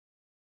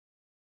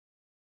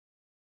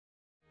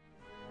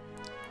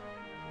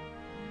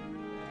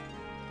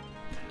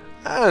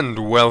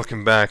And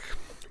welcome back,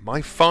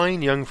 my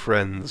fine young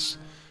friends,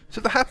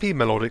 to the happy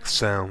melodic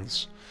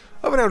sounds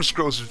of an Elder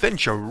Scrolls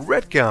adventure,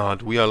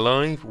 Redguard. We are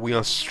live, we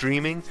are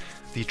streaming,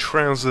 the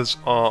trousers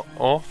are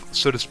off,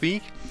 so to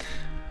speak.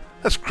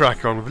 Let's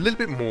crack on with a little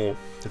bit more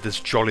of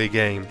this jolly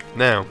game.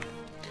 Now,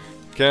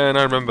 can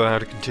I remember how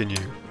to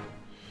continue?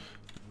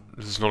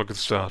 This is not a good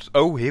start.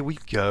 Oh, here we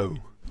go.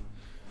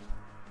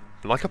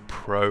 Like a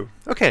pro.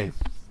 Okay.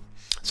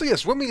 So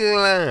yes, when we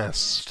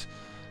last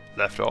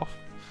left off,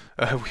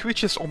 we were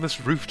just on this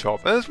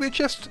rooftop as we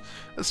just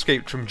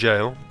escaped from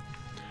jail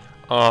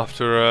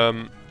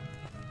after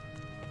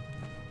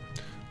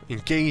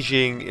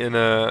engaging in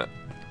a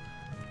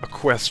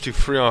quest to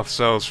free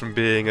ourselves from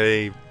being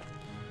a,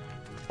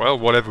 well,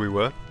 whatever we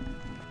were.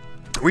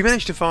 We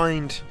managed to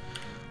find,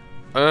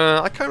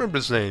 I can't remember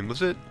his name,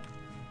 was it?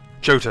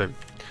 Johto.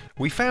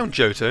 We found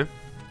Johto,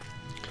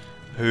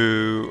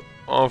 who,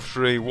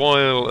 after a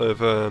while of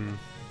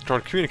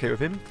trying to communicate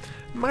with him,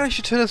 managed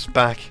to turn us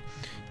back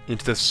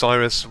into the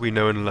Cyrus we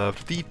know and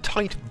love. The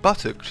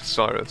tight-buttocked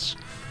Cyrus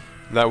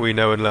that we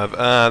know and love.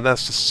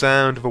 That's the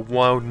sound of a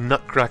wild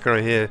nutcracker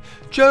I hear.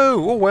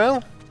 Joe! Oh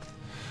well!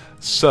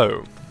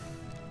 So,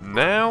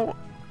 now...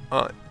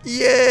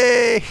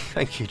 yay!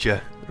 Thank you,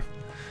 Joe.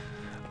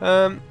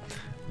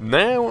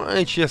 Now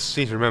I just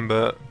need to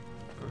remember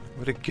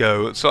where to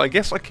go. So I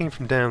guess I came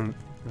from down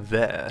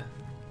there.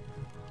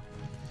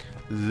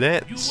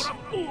 Let's... You were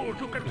a fool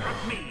to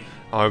confront me.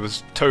 I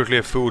was totally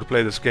a fool to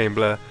play this game,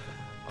 Blair.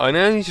 I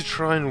now need to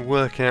try and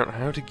work out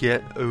how to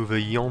get over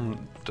yonder,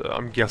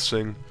 I'm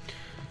guessing.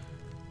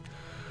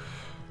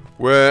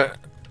 Where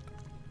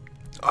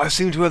I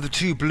seem to have the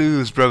two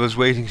Blues brothers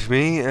waiting for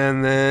me,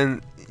 and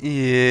then,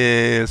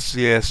 yes,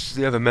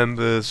 the other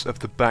members of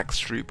the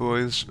Backstreet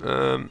Boys.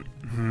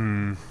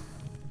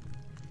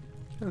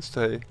 Let's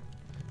stay.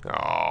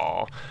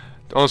 Oh,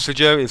 honestly,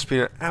 Joe, it's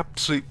been an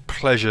absolute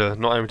pleasure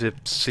not having to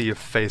see your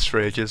face for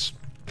ages.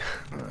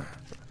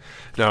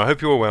 Now, I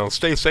hope you're well.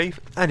 Stay safe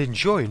and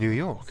enjoy New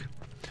York.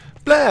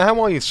 Blair,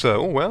 how are you, sir?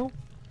 All well?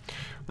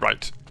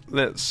 Right,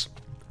 let's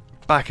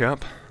back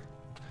up.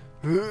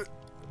 Not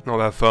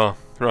that far.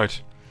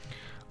 Right.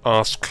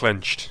 Arse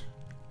clenched.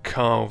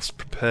 Calves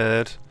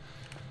prepared.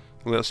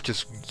 Let's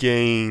just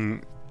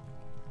gain...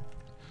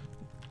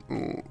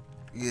 Ooh,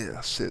 yeah,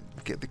 that's it.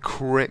 Get the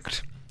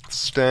correct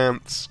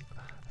stance.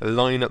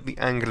 Line up the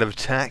angle of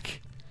attack.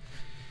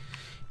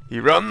 He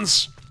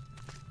runs.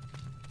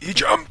 He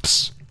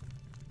jumps.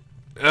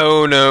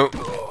 Oh no.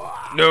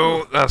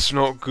 No, that's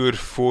not good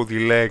for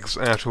the legs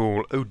at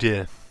all. Oh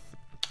dear.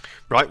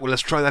 Right, well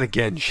let's try that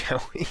again,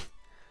 shall we?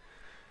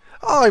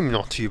 I'm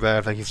not too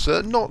bad, thank you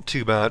sir. Not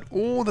too bad.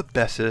 All the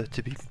better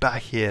to be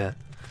back here.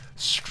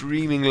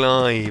 Streaming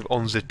live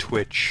on the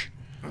Twitch.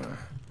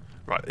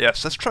 Right,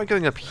 yes, let's try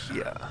going up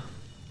here.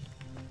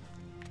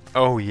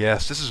 Oh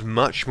yes, this is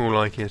much more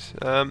like it.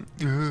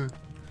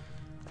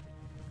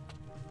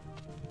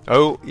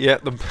 Oh, yeah,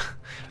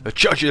 the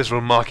judges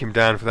will mark him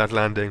down for that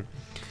landing.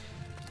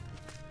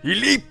 He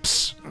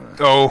leaps!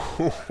 Oh,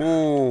 ho,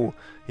 ho.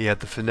 He had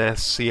the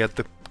finesse, he had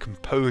the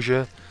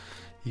composure.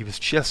 He was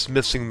just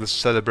missing the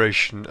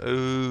celebration.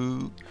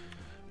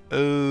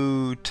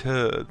 Oh,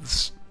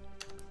 turds.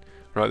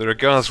 Right, there are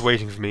guards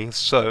waiting for me,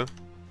 so...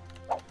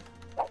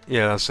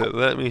 Yeah, that's it.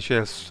 Let me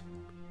just...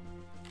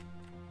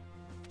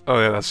 Oh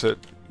yeah, that's it.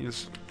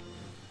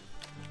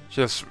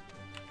 Just...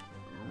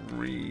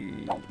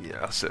 Yeah,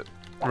 that's it.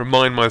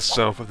 Remind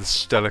myself of the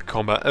stellar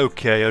combat.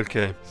 Okay,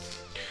 okay.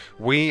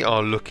 We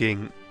are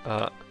looking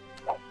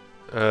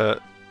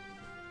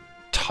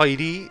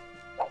tidy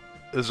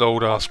as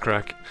old ass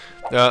crack.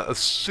 As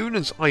soon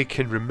as I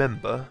can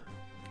remember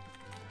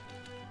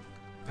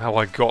how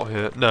I got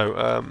here.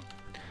 No,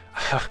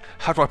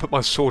 how do I put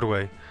my sword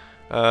away?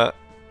 Oh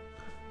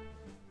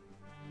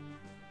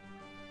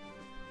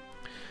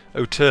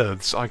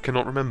turds, I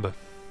cannot remember.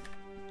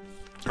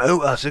 Oh,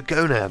 utter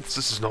gonads,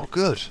 this is not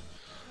good.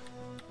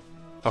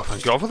 Oh,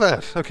 thank God for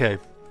that. Okay.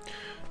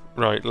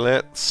 Right,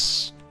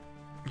 let's...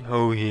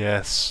 Oh,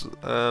 yes.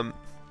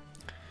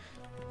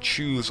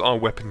 Choose our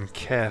weapon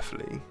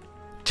carefully.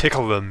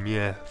 Tickle them,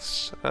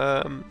 yes.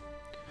 I've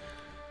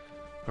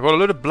got a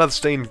load of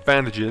blood-stained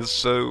bandages,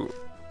 so...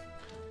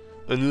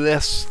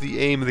 Unless the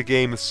aim of the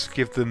game is to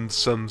give them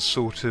some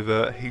sort of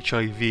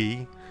HIV,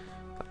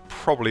 that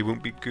probably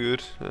won't be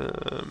good.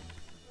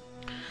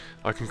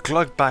 I can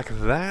glug back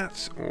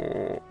that,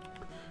 or...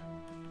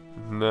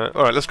 No.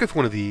 Alright, let's go for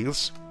one of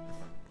these.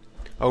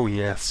 Oh,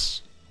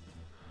 yes.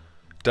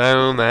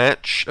 Down the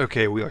hatch.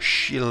 Okay, we are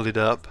shielded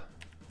up,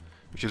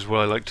 which is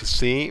what I like to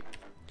see.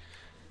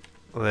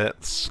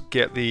 Let's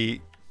get the...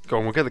 Go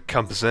on, we'll get the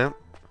compass out.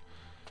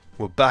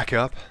 We'll back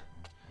up.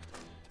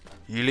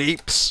 He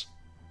leaps.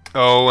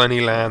 Oh, and he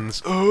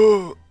lands.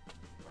 Oh!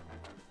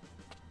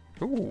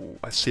 Ooh,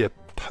 I see a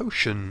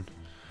potion.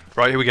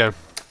 Right, here we go.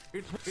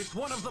 It's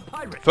one of the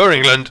pirates. For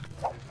England!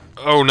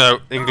 Oh no,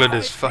 England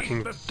is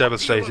fucking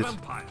devastated.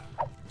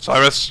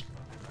 Cyrus!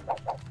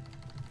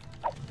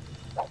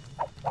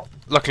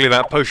 Luckily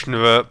that potion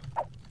of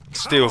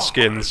steel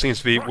skin seems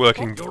to be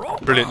working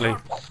brilliantly.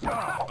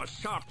 A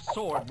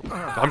sword.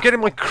 I'm getting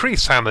my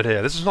crease hammered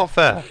here. This is not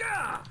fair.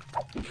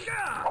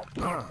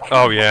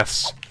 Oh,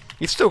 yes.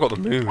 He's still got the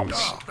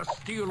moves. The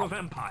steel of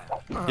empire.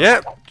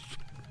 Yep.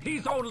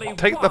 He's only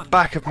Take the one.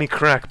 back of me,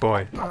 crack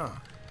boy.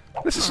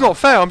 This is not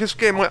fair. I'm just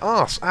getting my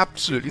ass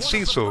absolutely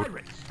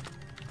seesawed.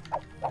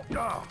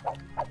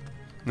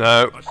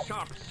 No. A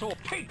sharp sword.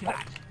 Take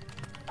that.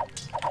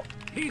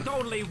 He's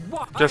only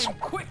one. Just- I'm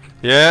quick.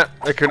 Yeah,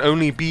 there can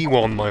only be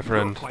one, my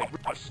friend. Quite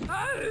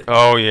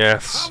Oh,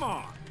 yes. Come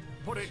on.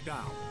 Put it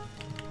down.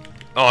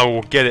 I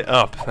will get it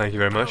up. Thank you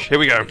very much. Here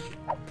we go.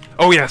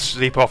 Oh, yes.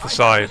 Leap off the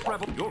side.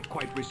 You're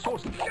quite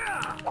resourceful.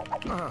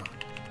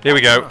 Here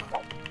we go.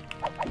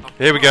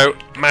 Here we go.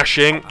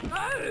 Mashing.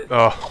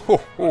 Oh, ho,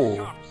 ho.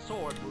 Sharp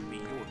sword will be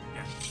your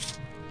death.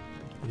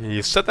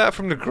 You said that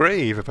from the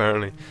grave,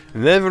 apparently.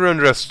 Never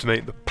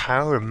underestimate the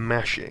power of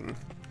mashing.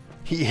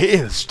 He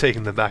is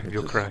taking the back of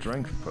your crack.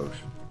 Strength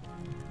potion.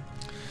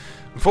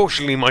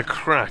 Unfortunately, my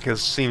crack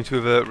has seemed to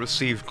have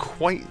received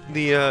quite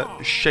the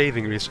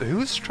shaving recently.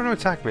 Who's trying to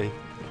attack me?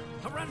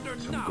 Surrender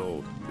Some now.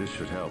 gold. This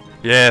should help.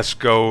 Yes,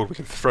 gold. We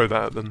can throw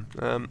that at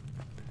them.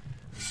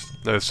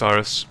 No,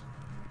 Cyrus.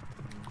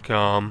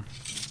 Calm.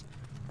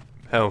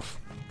 Health.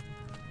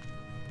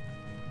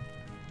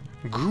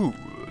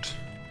 Good.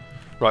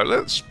 Right,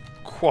 let's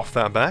quaff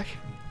that back.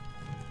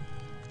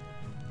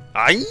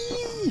 Aye!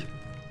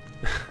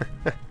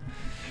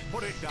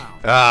 Put it down.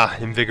 Ah,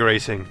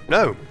 invigorating.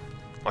 No,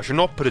 I should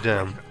not put it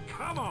down.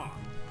 Come on.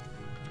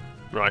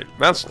 Right,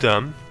 that's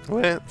done.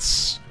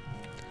 Let's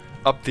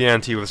up the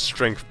ante with a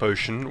strength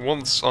potion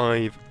once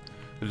I've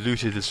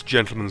looted this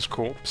gentleman's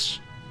corpse.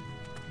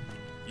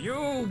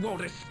 You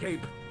won't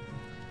escape.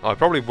 I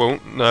probably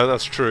won't, no,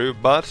 that's true,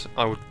 but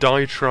I will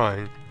die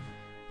trying.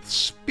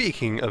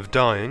 Speaking of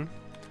dying,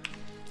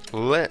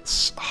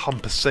 let's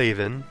hump a save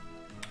in.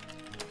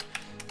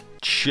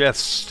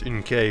 Just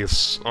in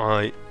case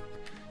I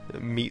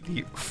meet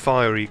the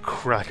fiery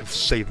crack of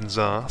Satan's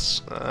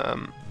ass.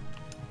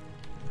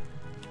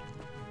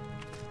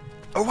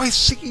 Oh, I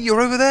see,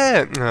 you're over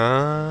there!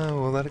 Ah,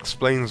 well, that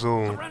explains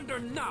all. Surrender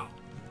now.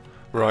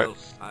 Right.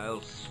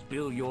 I'll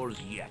spill yours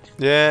yet.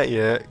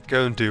 Yeah,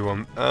 go and do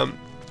one.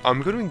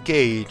 I'm going to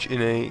engage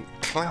in a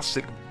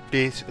classic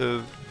bit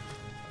of...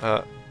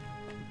 It's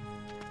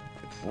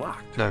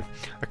locked. No,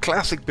 a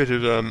classic bit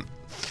of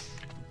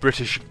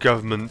British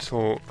government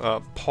or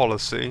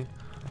policy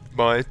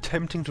by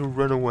attempting to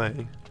run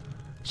away.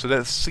 So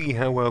let's see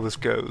how well this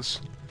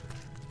goes.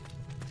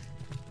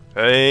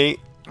 Hey!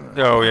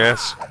 Oh,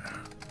 yes.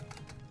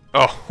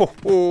 Oh, ho,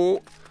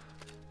 ho.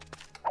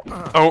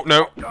 Oh,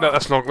 no,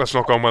 that's not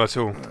gone well at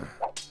all.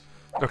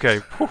 Okay,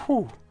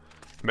 whoo-hoo.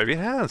 Maybe it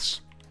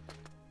has.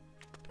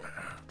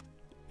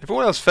 If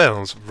all else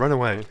fails, run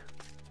away.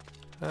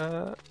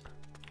 Though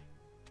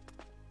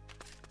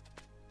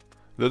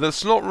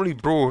that's not really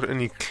brought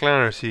any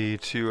clarity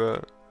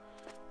to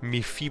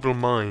me feeble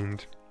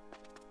mind.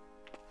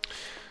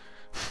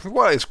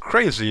 Well, it's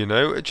crazy, you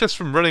know. Just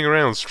from running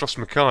around Strass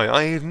Mackay,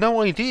 I had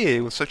no idea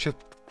it was such a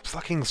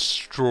fucking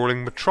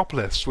sprawling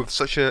metropolis with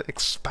such an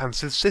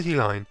expansive city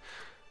line.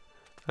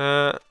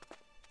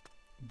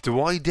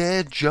 Do I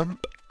dare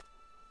jump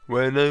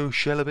where no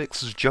Shellabix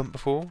has jumped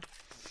before?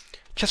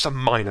 Just a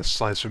minor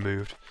slice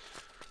removed.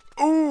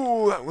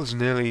 Ooh, that was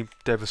nearly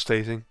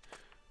devastating.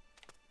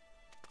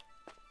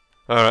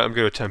 Alright, I'm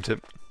going to attempt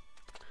it.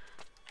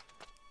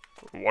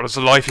 What is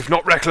a life if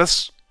not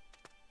reckless?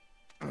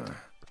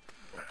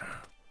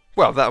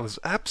 Well, that was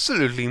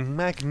absolutely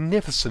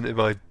magnificent if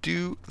I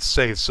do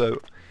say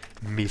so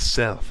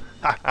myself.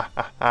 Ha ha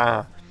ha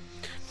ha.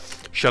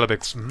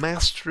 Shellabix,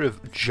 master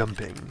of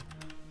jumping.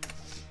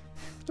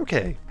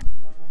 Okay.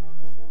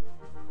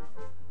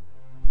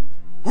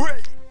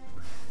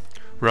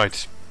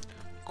 Right.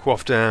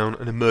 Quaff down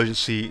an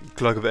emergency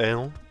glug of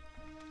ale.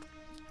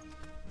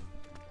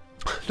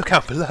 Look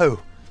out below!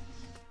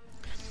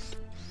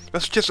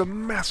 That's just a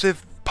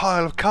massive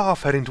pile of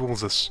calf heading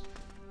towards us.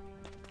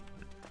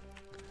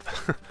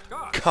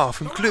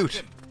 Calf and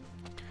glute.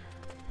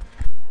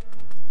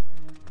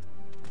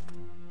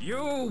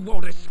 You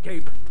won't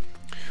escape.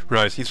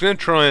 Right, he's going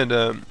to try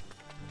and,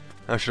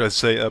 how should I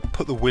say,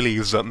 put the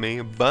willies up me,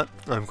 but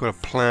I've got a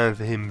plan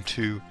for him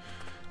to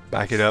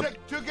back it up.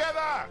 Stick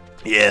together!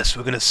 Yes,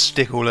 we're going to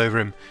stick all over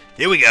him.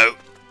 Here we go!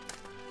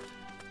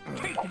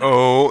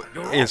 Oh,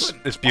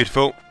 it's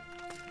beautiful.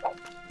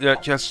 Yeah,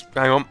 just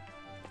hang on.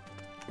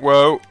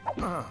 Whoa.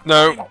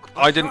 No,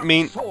 I didn't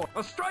mean...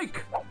 A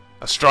strike.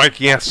 A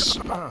strike, yes.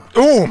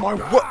 Oh my,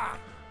 what?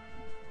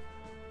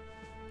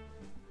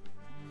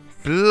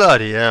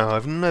 Bloody hell,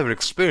 I've never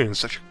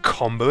experienced such a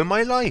combo in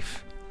my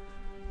life.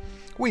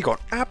 We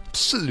got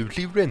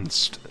absolutely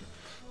rinsed.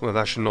 Well,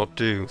 that should not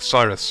do.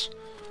 Cyrus,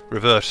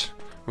 revert.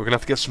 We're gonna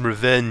have to get some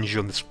revenge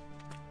on this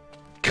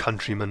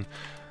countryman.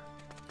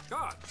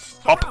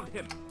 Up.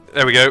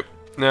 There we go.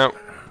 Now,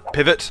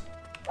 pivot.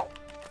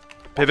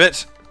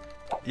 Pivot.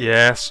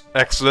 Yes,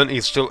 excellent.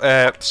 He's still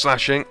air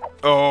slashing.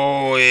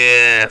 Oh,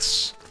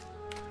 yes.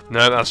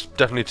 No, that's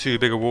definitely too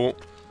big a wall.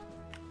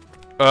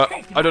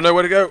 I don't know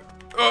where to go.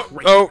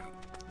 Oh.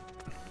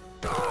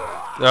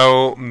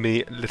 Oh,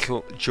 me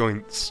little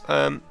joints.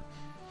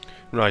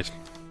 Right.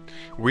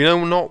 We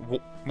know not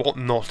what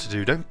not to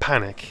do. Don't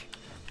panic.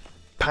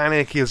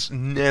 Panic is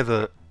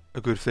never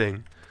a good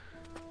thing.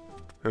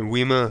 And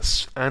we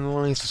must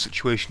analyse the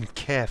situation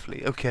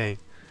carefully. Okay.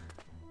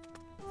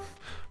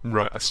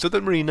 Right, I still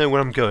don't really know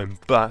where I'm going,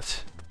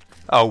 but...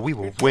 Oh, we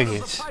will wing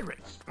it.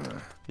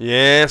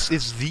 Yes,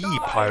 it's the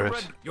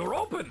pirate. You're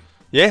open.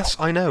 Yes,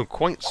 I know,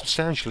 quite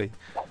substantially.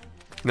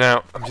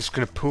 Now, I'm just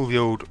going to pull the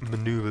old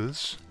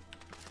manoeuvres.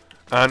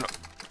 And...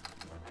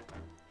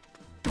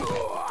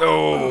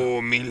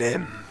 Oh, me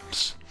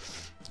limbs.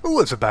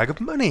 Oh, it's a bag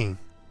of money.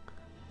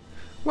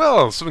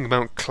 Well, something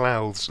about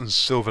clouds and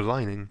silver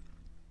lining.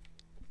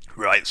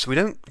 Right, so we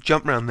don't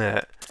jump around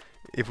there.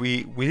 If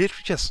we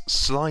literally just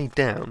slide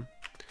down,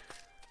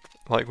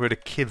 like we're at a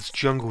kid's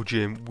jungle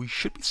gym, we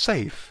should be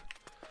safe.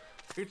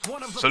 It's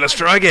one of the So let's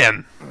try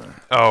again.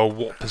 Oh,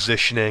 what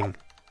positioning.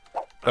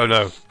 Oh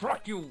no,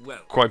 struck you well.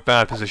 quite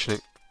bad positioning.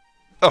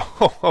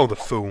 Oh, the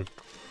fool.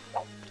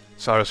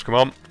 Cyrus, come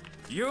on.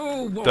 You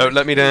won't Don't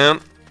let me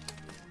down.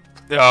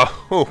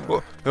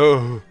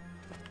 Oh.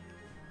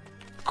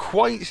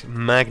 Quite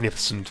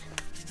magnificent.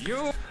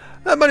 You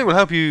That money will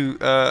help you,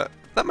 that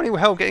money will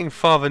help getting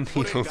Father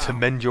Needle to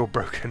mend your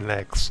broken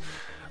legs.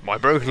 My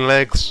broken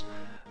legs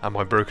and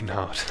my broken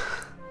heart.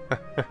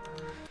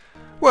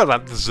 Well,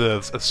 that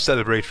deserves a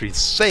celebratory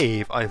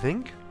save, I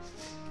think.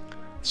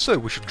 So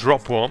we should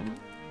drop one,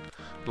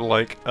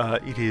 like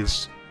it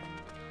is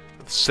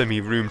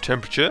semi-room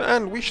temperature,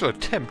 and we shall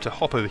attempt to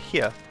hop over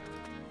here.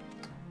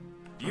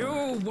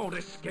 You won't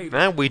escape.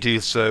 And we do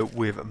so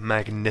with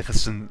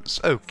magnificence.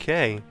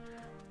 Okay.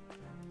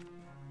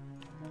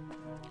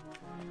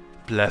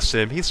 Bless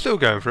him, he's still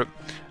going for it.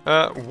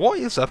 What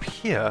is up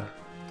here?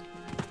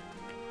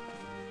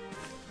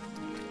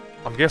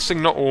 I'm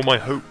guessing not all my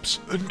hopes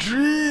and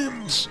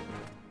dreams.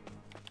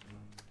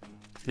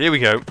 Here we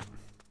go.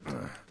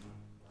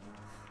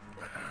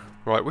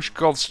 Right, which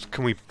gods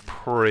can we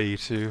pray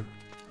to?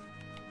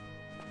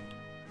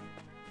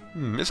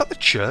 Is that the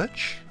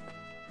church?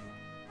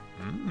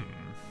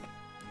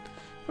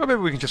 Well,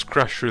 maybe we can just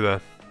crash through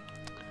there.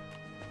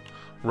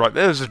 Right,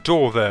 there's a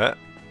door there.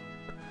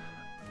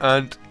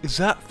 And is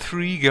that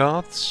 3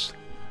 guards?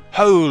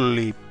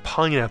 Holy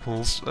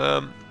pineapples.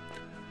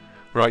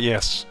 Right,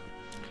 yes.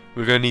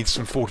 We're going to need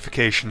some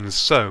fortifications,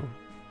 so...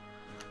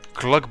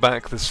 glug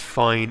back this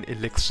fine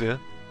elixir.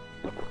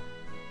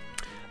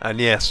 And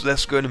yes,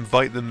 let's go and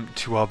invite them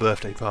to our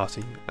birthday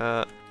party.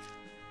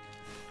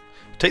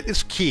 Take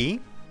this key.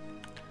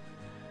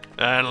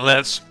 And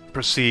let's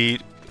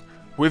proceed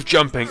with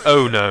jumping.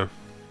 Oh no.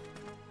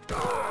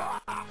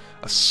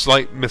 A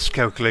slight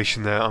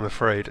miscalculation there, I'm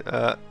afraid.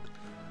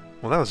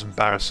 Well, that was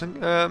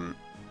embarrassing.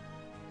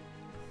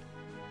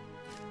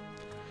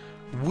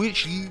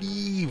 Which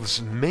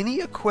leaves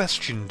many a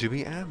question to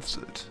be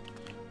answered.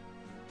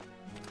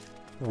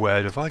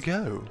 Where do I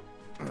go?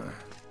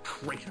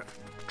 Traitor.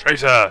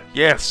 Traitor!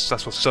 Yes,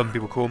 that's what some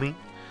people call me.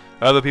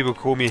 Other people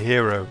call me a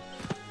hero.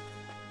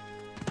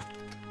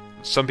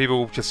 Some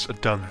people just a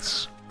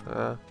dunce.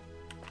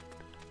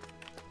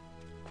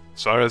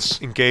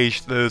 Cyrus,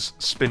 engage those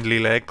spindly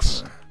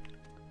legs.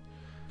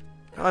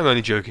 I'm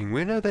only joking.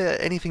 We know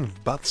they're anything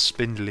but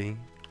spindly.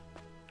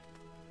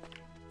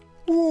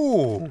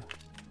 Ooh!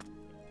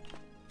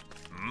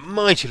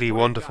 Mightily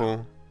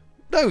wonderful.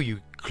 No,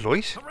 you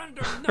cloit.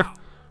 Surrender now.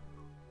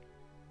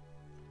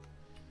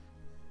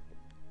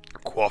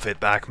 Quaff it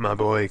back, my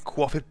boy.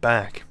 Quaff it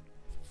back.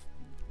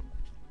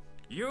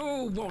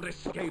 You won't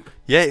escape.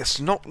 Yeah, it's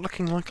not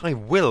looking like I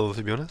will,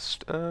 to be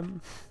honest. I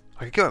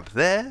could go up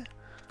there.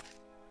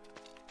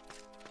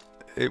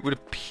 It would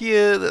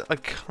appear that I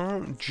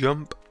can't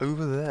jump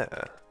over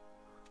there.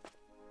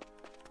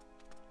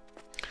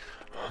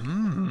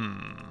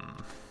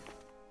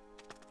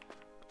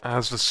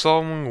 As the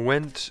song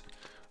went...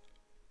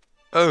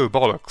 Oh,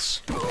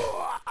 bollocks.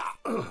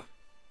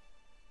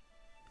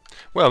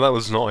 Well, that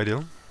was not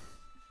ideal.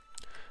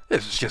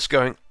 This is just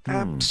going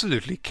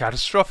absolutely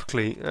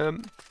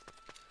catastrophically.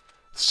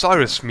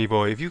 Cyrus, me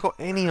boy, if you've got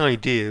any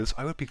ideas,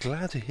 I would be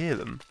glad to hear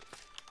them.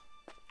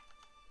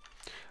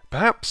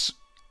 Perhaps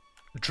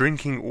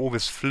drinking all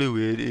this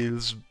fluid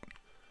is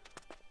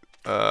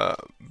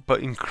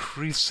but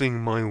increasing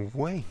my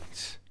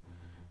weight.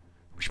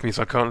 Which means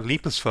I can't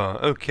leap as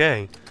far.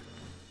 Okay.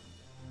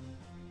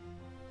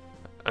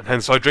 And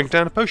hence I drink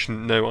down a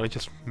potion. No, I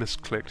just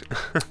misclicked.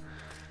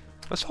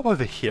 Let's hop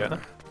over here.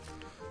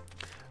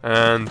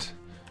 And...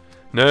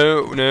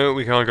 No,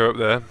 we can't go up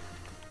there.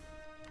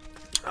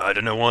 I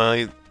don't know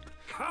why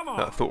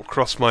that thought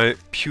crossed my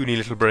puny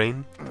little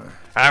brain.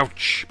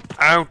 Ouch!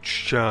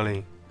 Ouch,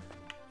 Charlie.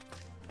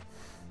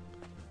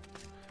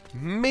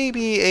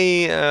 Maybe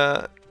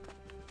a...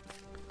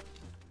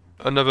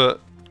 another...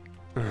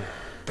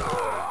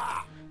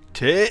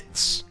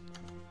 Tits!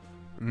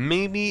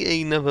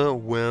 Maybe another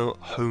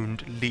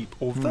well-honed leap,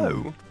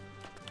 although...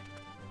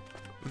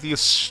 the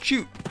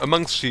astute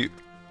amongst you...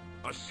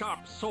 A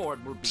sharp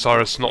sword will be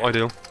Cyrus, not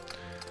ideal.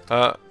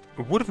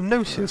 Would have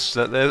noticed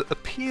that there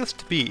appears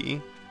to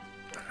be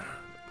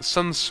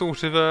some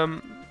sort of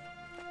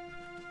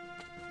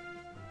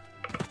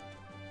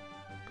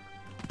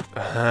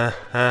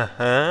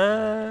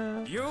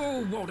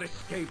You won't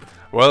escape.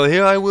 Well,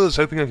 here I was,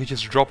 hoping I could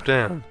just drop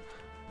down.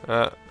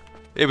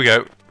 Here we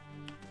go.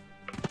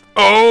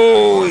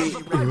 Oh!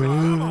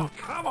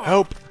 Come on.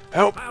 Help!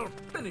 Help! I'll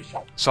finish.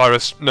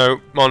 Cyrus,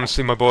 no,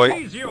 honestly, my boy.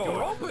 He's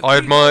yours. I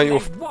admire your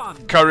He's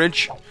one.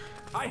 courage.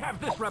 I have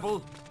this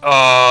rebel.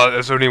 Ah,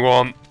 there's only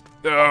one.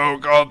 Oh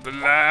god, the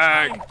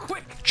lag! I'm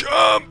quick.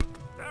 Jump!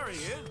 There he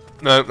is.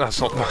 No, that's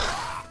not.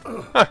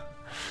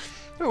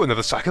 Oh,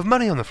 another sack of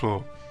money on the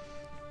floor.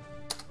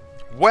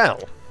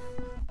 Well,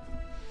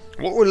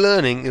 what we're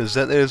learning is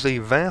that there is a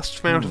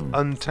vast amount of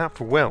untapped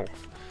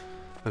wealth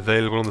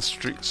available on the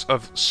streets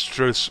of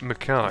Stros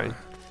Mackay.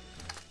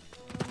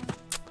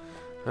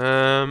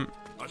 A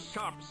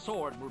sharp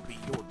sword will be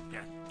your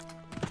death.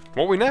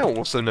 What we now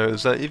also know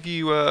is that if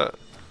you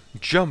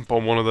jump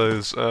on one of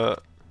those, I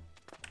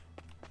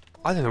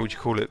don't know what you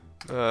call it,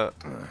 not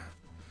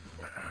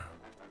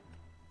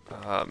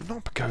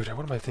pagoda,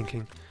 what am I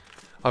thinking?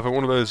 I've got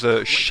one of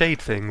those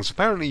shade things.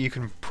 Apparently you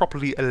can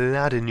properly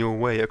Aladdin your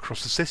way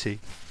across the city.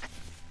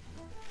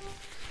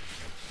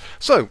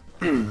 So,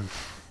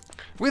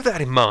 with that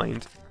in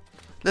mind,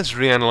 let's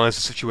reanalyze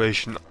the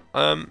situation.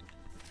 Oh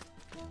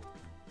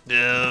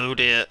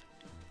dear.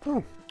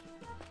 Oh.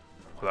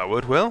 Well, that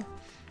worked well.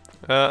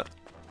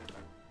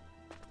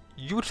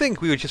 You would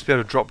think we would just be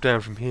able to drop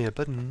down from here,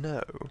 but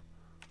no.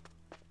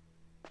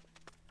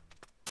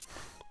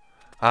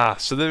 Ah,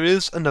 so there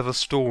is another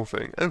store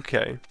thing.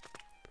 Okay.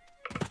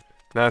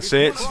 That's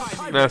it.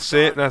 That's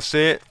it. That's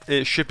it.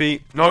 It should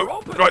be...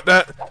 No! Right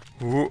there!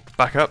 Ooh,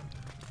 back up.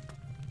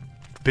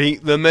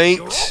 Beat the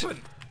mate!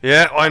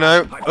 Yeah, I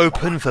know.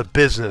 Open for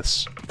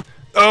business.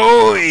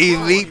 Oh, he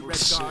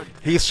leaps.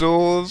 He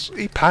soars.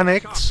 He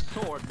panics.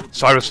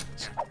 Cyrus.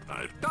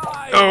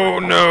 Oh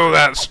no,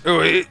 that's... Oh,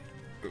 it...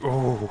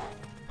 Oh.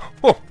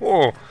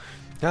 Oh.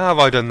 How have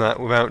I done that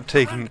without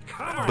taking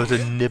but a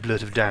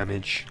niblet of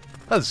damage?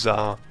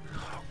 Huzzah.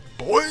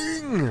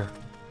 Boing!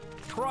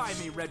 Try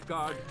me,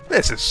 Redguard.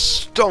 This is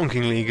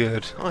stonkingly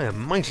good. I am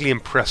mightily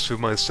impressed with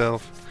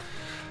myself.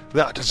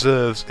 That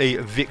deserves a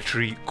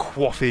victory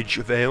quaffage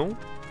of ale.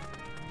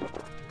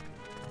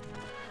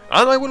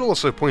 And I will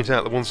also point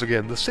out that once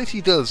again, the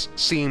city does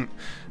seem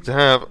to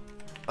have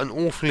an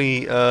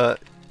awfully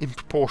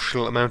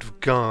improportional amount of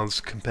guards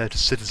compared to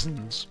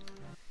citizens.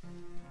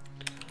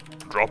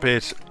 Drop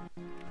it.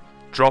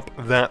 Drop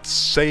that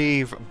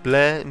save,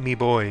 Blair, me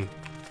boy.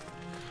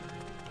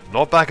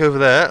 Not back over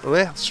there.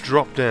 Let's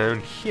drop down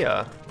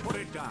here. Put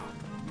it down.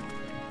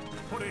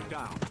 Put it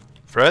down.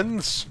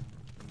 Friends?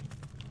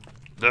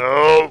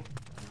 No!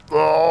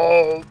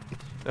 Oh!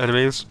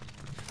 Enemies?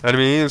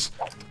 Enemies?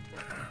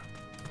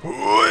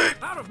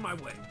 Out of my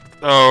way.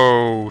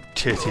 Oh,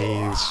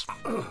 titties.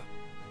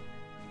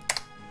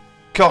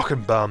 Cock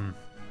and bum.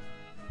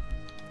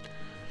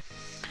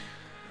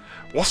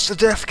 What's the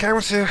death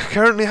counter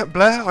currently at,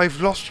 Blair?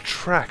 I've lost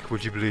track,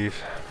 would you believe?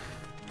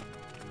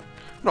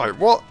 Right,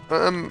 what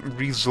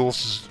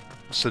resources,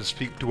 so to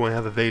speak, do I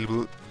have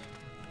available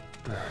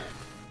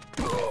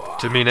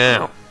to me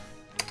now?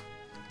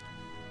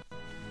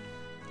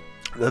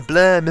 The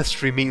Blair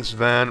Mystery Meats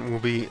van will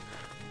be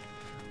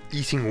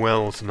eating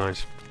well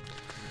tonight.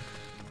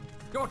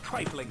 You're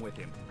trifling with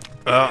him.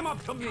 Come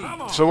up to me.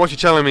 Come on. So what you're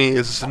telling me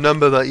is it's a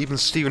number that even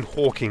Stephen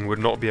Hawking would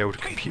not be able to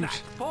compute.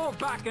 Fall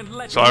back and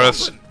let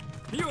Cyrus,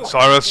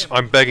 Cyrus,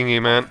 I'm begging you,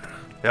 man.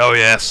 Oh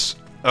yes.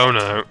 Oh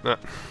no.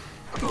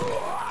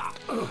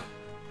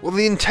 Well,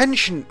 the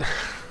intentions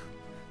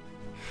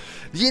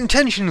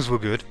were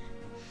good.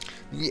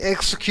 The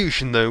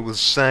execution, though, was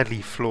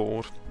sadly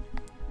flawed.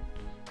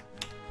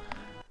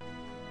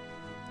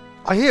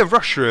 I hear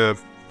Russia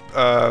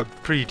are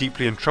pretty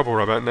deeply in trouble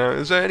right about now.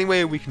 Is there any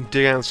way we can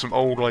dig out some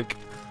old, like,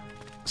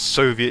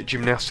 Soviet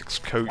gymnastics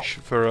coach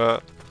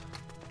for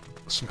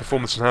some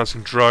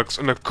performance-enhancing drugs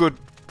and a good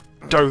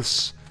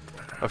dose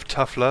of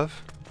tough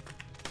love?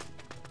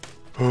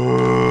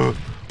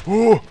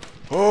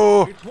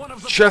 Oh,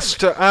 just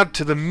to add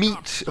to the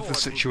meat of the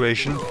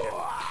situation,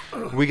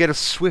 we get a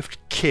swift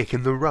kick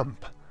in the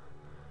rump.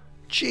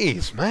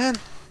 Jeez, man.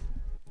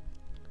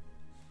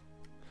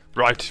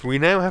 Right, we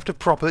now have to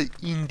proper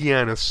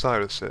Indiana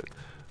Cyrus it.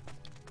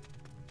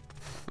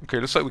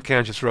 Okay, looks like we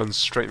can just run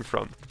straight in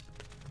front.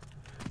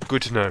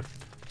 Good to know.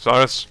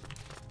 Cyrus,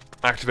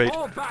 activate.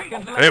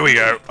 There we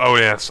go. Oh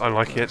yes, I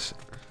like it.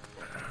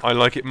 I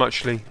like it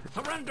muchly.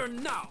 Surrender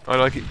now. I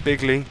like it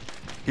bigly.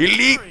 He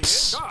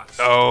leaps!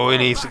 Oh, and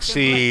he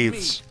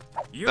succeeds.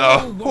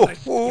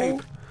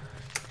 Oh.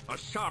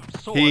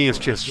 He is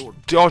just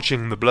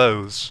dodging the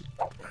blows.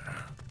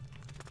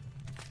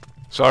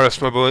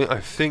 Cyrus, my boy, I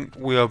think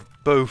we are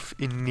both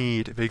in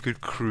need of a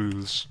good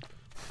cruise.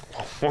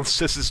 Once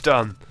this is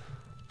done.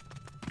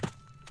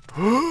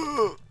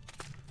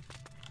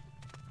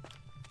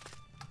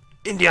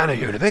 Indiana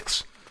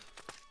Unimix?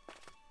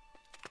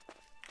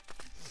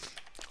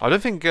 I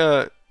don't think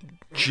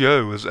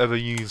Joe has ever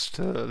used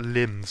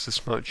limbs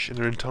this much in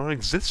her entire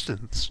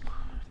existence.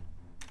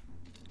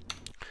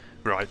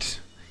 Right.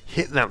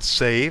 Hit that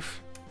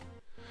save.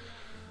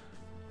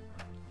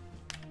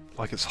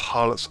 Like it's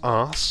Harlot's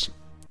arse.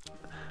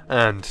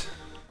 And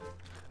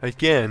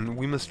again,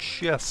 we must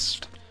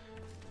just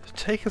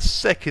take a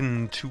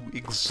second to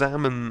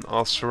examine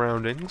our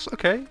surroundings.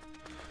 Okay.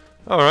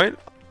 Alright.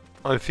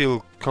 I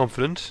feel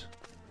confident.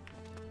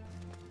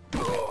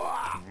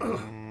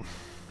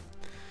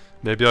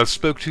 Maybe I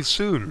spoke too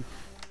soon.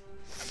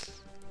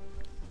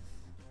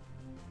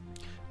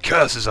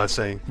 Curses, I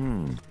say.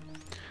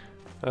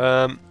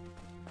 Alright,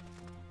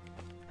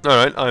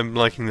 I'm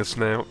liking this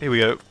now. Here we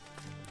go.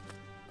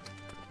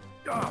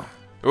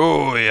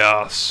 Oh,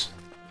 yes.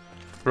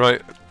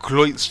 Right,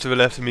 Gloits to the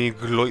left of me,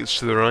 Gloits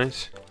to the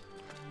right.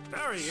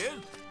 There he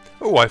is.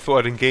 Oh, I thought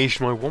I'd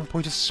engaged my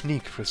one-pointer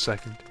sneak for a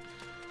second.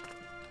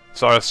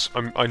 Cyrus,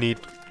 I need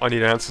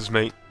answers,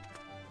 mate.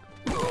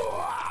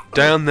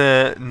 Down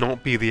there,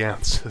 not be the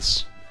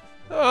answers.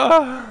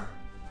 Ah.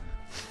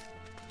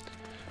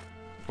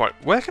 Right,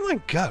 where can I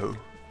go?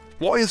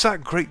 What is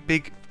that great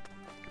big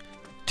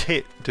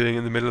tit doing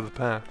in the middle of the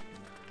path?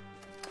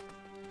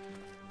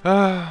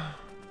 Ah.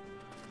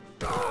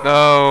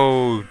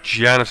 Oh,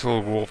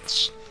 genital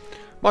warts.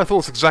 My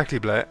thoughts exactly,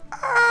 Blair.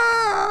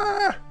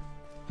 Ah.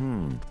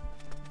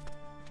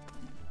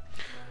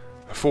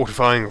 A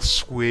fortifying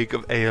swig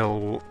of ale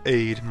will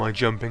aid my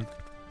jumping.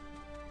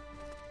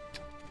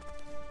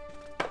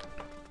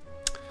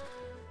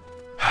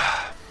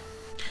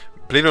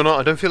 Believe it or not,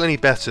 I don't feel any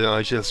better,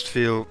 I just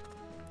feel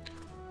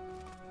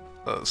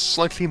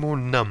slightly more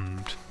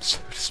numbed, so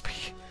to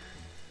speak.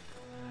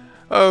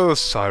 Oh,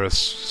 Cyrus,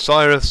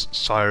 Cyrus,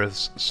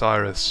 Cyrus,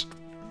 Cyrus.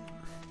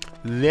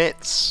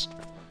 Let's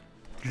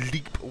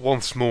leap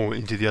once more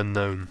into the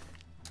unknown.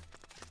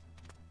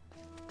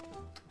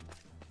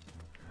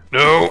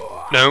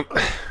 No, no.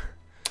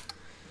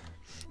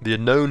 The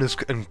unknown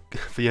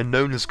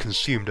has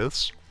consumed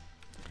us.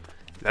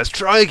 Let's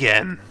try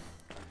again.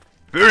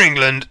 For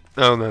England.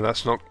 Oh no,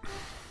 that's not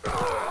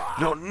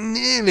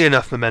nearly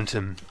enough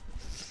momentum.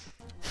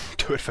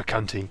 Do it for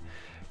cunty.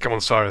 Come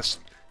on, Cyrus.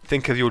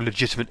 Think of your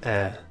legitimate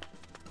heir.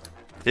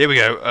 Here we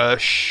go.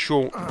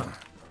 Short.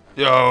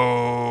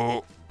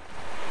 Oh.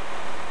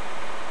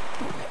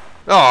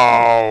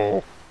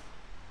 Oh.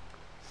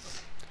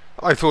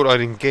 I thought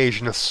I'd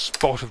engage in a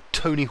spot of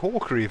Tony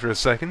Hawkery for a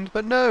second,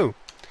 but no.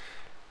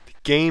 The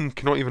game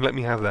cannot even let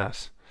me have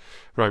that.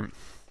 Right.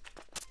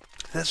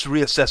 Let's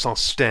reassess our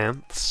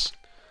stance.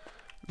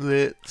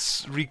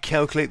 Let's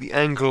recalculate the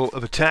angle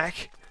of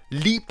attack.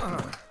 Leap.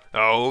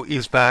 Oh,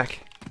 he's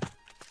back.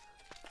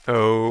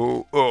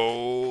 Oh,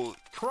 oh.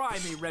 Try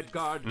me,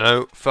 Redguard.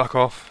 No, fuck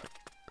off.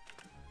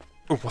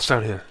 Oh, what's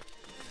down here?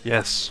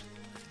 Yes.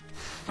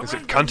 Is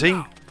it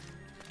cunty?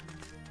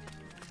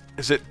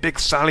 Is it Big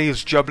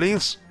Sally's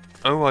Jubblies?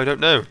 Oh, I don't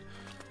know.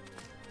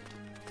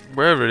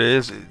 Wherever it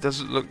is, it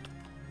doesn't look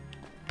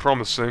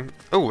promising.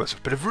 Oh, there's a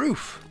bit of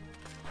roof.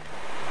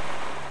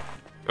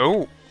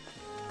 Oh.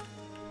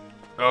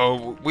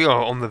 Oh, we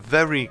are on the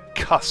very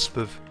cusp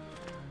of...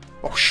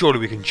 Oh, surely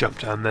we can jump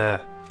down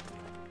there.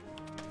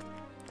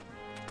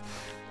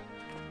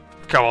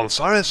 Come on,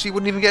 Cyrus, you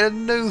wouldn't even get a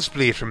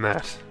nosebleed from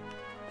that.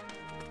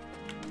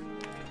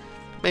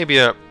 Maybe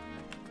a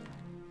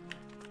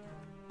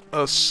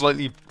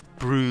slightly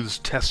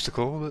bruised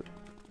testicle, but...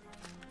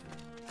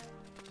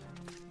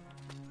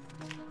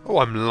 Oh,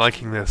 I'm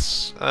liking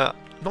this.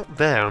 Not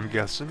there, I'm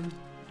guessing.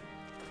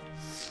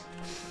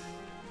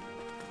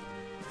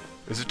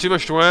 Is it too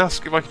much to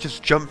ask if I could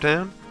just jump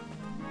down?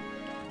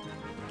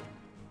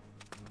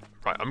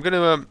 Right, I'm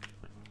gonna,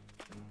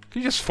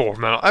 Can you just fall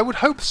from that? I would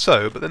hope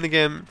so, but then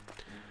again...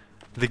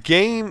 The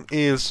game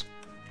is...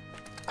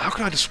 How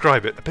can I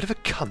describe it? A bit of a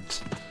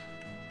cunt.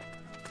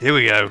 Here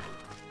we go.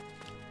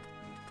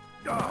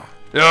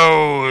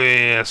 Oh,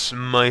 yes,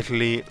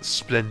 mightily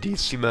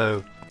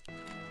splendissimo.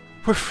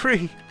 We're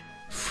free!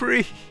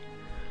 Free!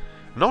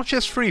 Not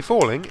just free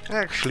falling,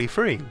 actually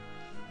free.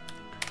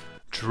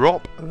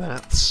 Drop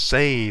that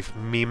save,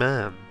 me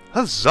man.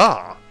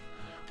 Huzzah!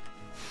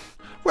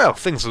 Well,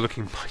 things are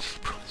looking mighty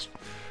bruised.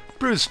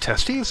 Bruised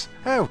testes?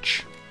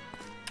 Ouch!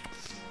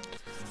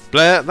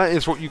 Blair, that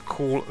is what you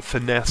call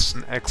finesse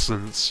and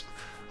excellence.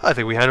 I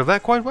think we handled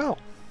that quite well.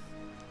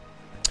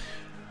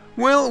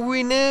 Well,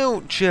 we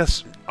now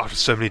just... After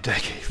so many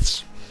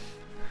decades.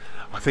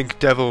 I think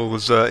Devil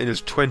was in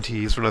his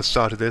 20s when I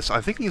started this.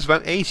 I think he's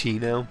about 80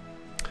 now.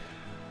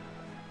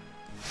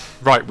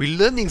 Right, we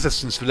learned the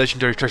existence of a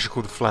legendary treasure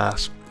called the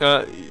Flask.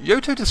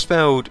 Yoto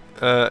dispelled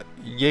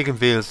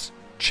Jagenvir's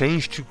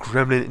change to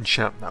Gremlin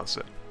enchantment. That was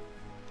it.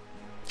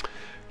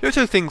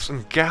 Yoto thinks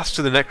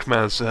Angasta the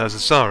Necromancer has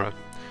Asara.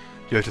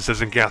 Yoto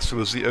says Angasta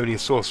was the only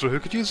sorcerer who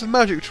could use the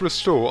magic to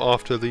restore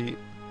after the...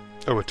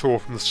 Oh, a tour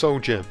from the Soul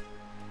Gem.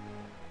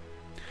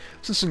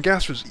 Since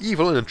Angasta is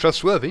evil and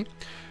untrustworthy,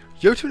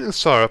 Yoto and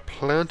Asara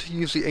plan to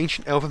use the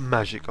ancient elven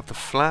magic of the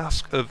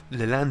Flask of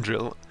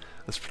Lilandril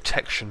as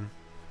protection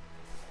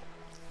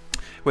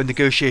when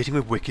negotiating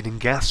with wicked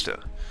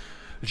Angasta.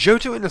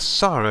 Johto and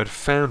Asara had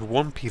found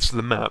one piece of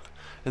the map,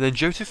 and then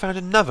Johto found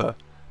another,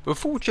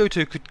 Before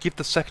Johto could give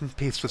the second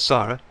piece to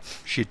Sarah,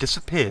 she had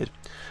disappeared,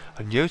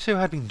 and Johto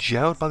had been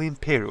jailed by the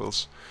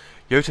Imperials.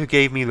 Johto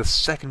gave me the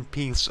second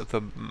piece of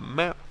the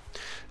map,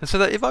 and said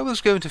that if I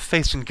was going to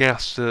face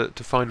Angasta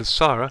to find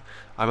Sarah,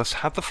 I must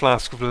have the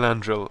flask of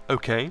Lilandril.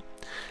 Okay.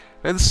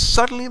 Then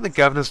suddenly the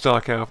Governor's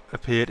Dark Elf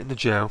appeared in the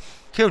jail,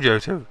 killed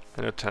Johto,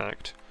 and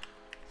attacked.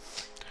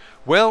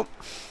 Well,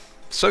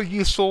 so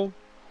useful,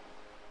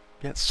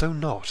 yet so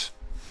not.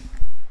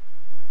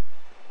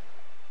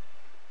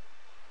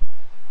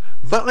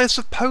 But I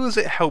suppose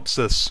it helps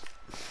us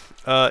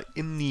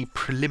in the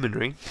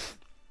preliminary,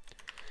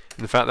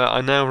 in the fact that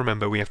I now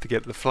remember we have to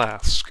get the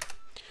flask,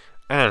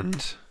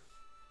 and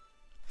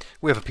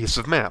we have a piece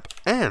of map,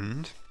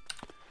 and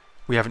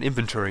we have an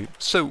inventory.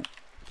 So,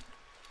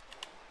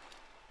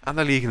 and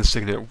the League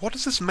Insignia. What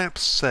does this map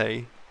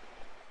say?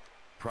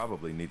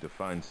 Probably need to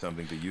find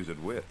something to use it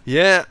with.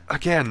 Yeah,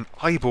 again,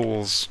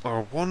 eyeballs are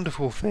a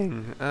wonderful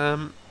thing.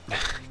 Can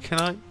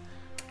I?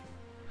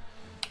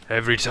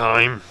 Every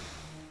time.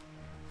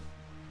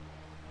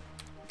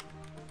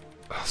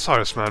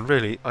 Cyrus, man,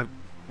 really,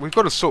 we've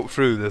got to sort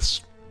through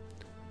this.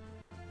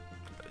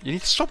 You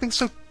need to stop being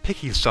so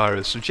picky,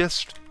 Cyrus, and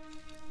just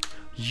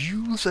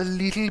use a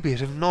little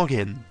bit of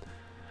noggin.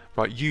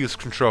 Right, use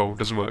control,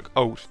 doesn't work.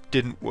 Alt,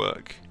 didn't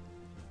work.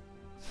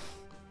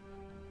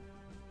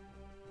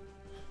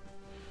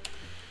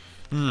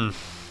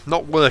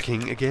 Not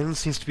working again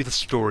seems to be the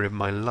story of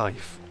my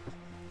life.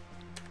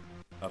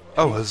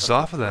 Oh,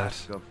 huzzah for that.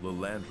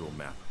 Lilandril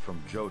map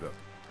from Johto.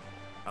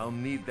 I'll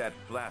need that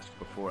flask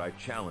before I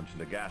challenge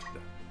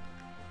Nagasta.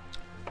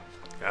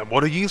 And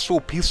what a useful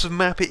piece of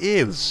map it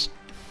is.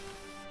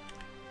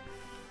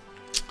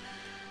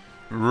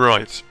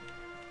 Right.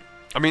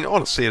 I mean,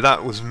 honestly, if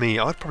that was me,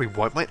 I'd probably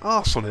wipe my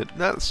arse on it.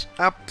 That's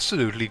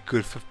absolutely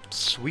good for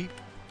sweet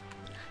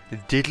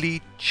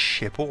diddly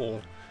chip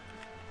all.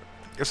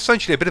 It's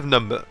essentially a bit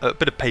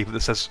of paper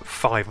that says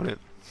 5 on it.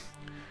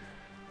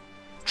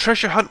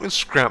 Treasure hunt with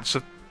scraps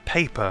of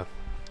paper.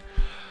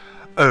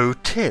 Oh,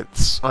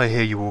 tits, I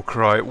hear you all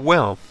cry.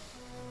 Well,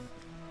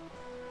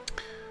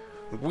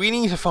 we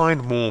need to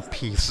find more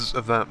pieces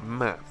of that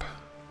map.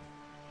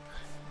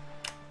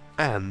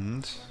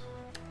 And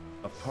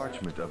a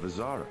parchment of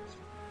Azara's,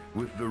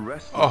 with the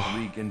rest of the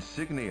League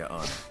insignia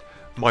on it.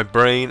 My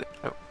brain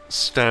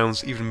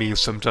astounds even me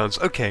sometimes.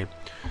 Okay.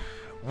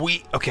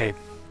 Okay.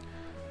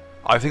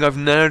 I think I've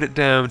narrowed it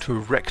down to a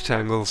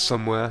rectangle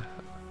somewhere.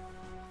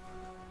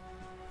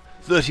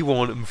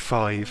 31 and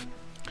 5.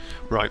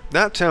 Right,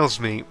 that tells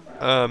me,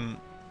 bum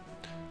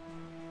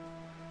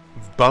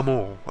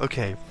all.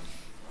 Okay.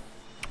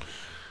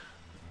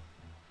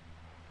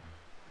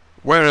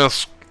 Where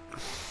else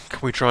can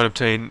we try and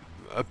obtain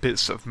a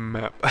bits of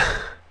map?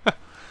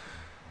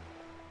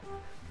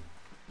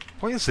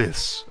 What is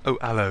this? Oh,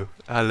 aloe.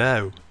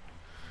 Aloe.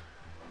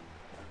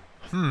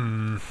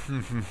 And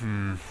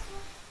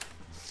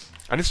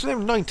it's now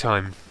night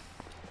time.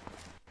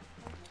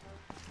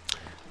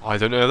 I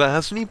don't know if that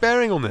has any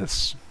bearing on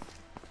this.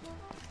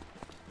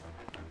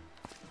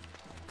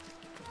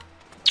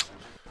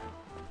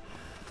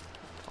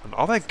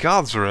 Are there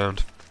guards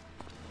around?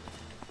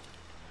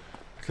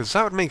 Because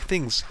that would make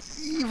things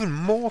even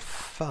more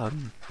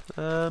fun.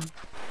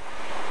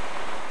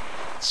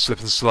 Slip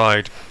and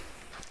slide.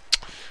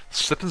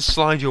 Slip and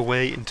slide your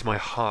way into my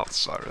heart,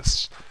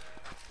 Cyrus.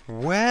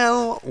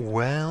 Well,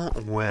 well,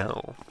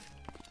 well.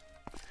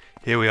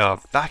 Here we are,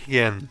 back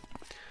again.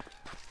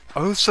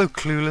 Oh so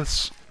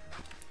clueless.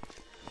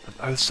 And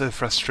oh so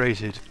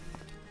frustrated.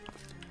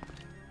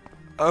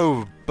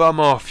 Oh, bum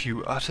off,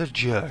 you utter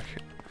jerk.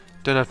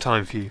 Don't have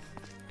time for you.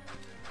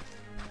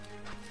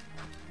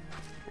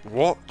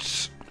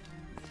 What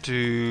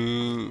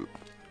do...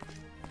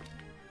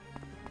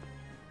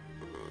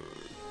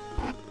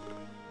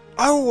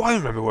 Oh, I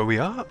remember where we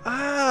are.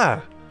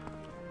 Ah!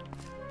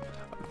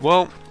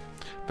 Well,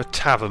 the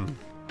tavern.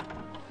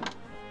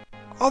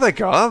 Are there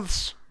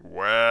guards?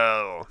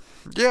 Well...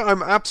 Yeah,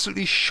 I'm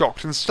absolutely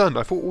shocked and stunned.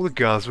 I thought all the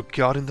guards were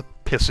guarding the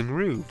pissing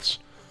roofs.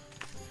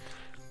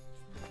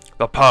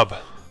 The pub.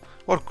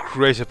 What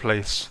greater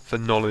place for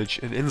knowledge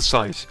and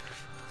insight.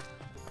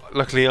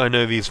 Luckily I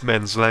know these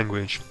men's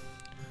language.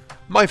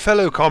 My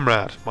fellow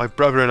comrade, my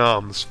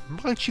brother-in-arms,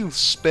 might you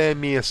spare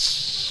me a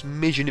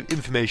smidgen of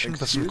information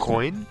for some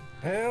coin?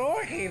 Hey,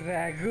 looky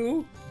there,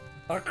 Goo.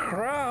 A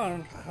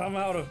crown come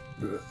out of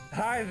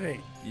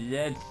hiding.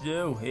 That's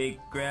so, hey,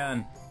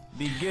 crown.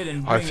 Be good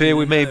and I fear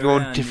we may be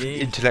on different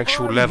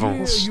intellectual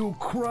levels. You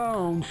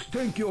crowns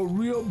think you're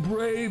real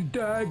brave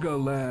dagger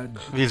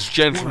lads. These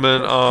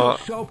gentlemen are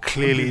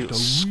clearly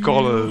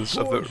scholars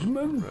of the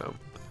realm.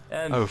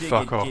 Oh,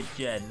 fuck off.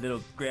 Chit-chat,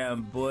 little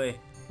crown boy.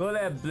 Pull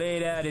that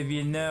blade out if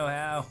you know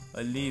how,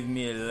 or leave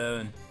me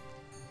alone.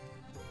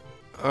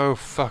 Oh,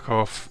 fuck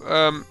off.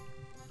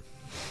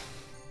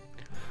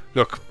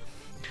 Look,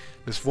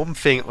 there's one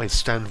thing I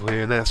stand for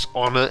here, and that's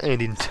honor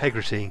and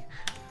integrity.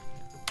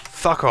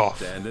 Fuck off.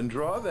 Stand and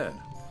draw then,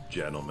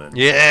 gentlemen.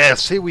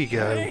 Yes, here we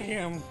go.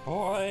 Damn,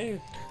 boys.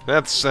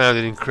 That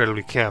sounded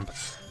incredibly camp.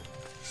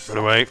 Run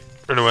away,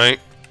 run away.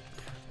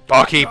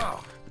 Barkeep,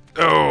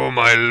 Oh,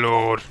 my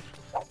lord.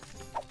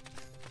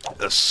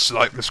 A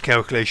slight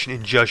miscalculation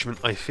in judgment,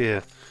 I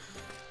fear.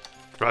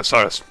 Right,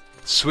 Cyrus.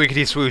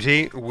 Swiggity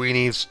swooty, we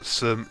need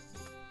some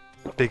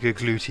bigger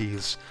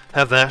glutees.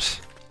 Have that.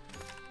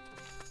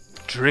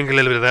 Drink a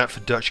little bit of that for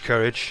Dutch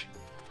courage.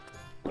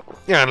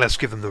 Yeah, and let's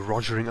give them the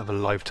rogering of a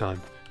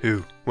lifetime.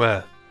 Who?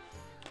 Where?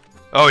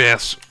 Oh,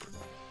 yes.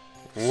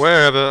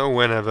 Wherever,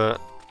 whenever.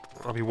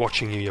 I'll be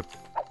watching you, you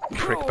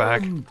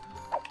prickbag.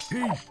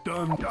 He's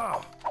done.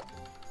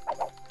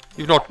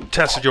 You've not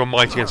tested your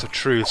might against a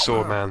true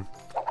swordman.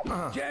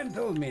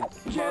 Gentlemen,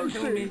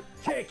 gentlemen,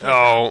 take it.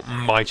 Oh,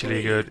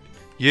 mightily good.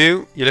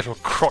 You little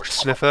crotch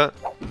sniffer.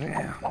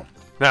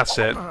 That's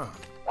it.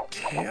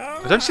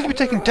 I don't seem to be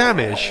taking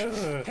damage.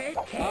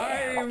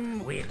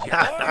 I'm with you.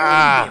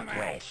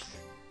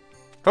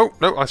 Oh,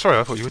 no, I'm sorry,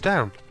 I thought you were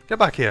down. Get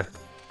back here.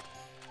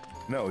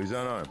 No, he's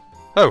unarmed.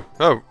 Oh,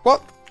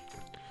 what?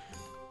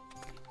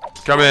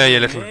 Come here, you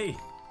little Hey,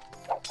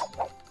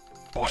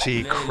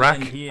 botty let it crack.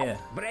 in here.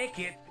 Break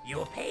it,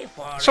 you pay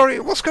for it. Sorry,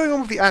 what's going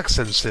on with the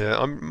accents here?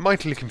 I'm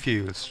mightily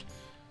confused.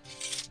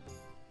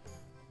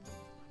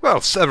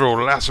 Well, several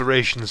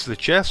lacerations to the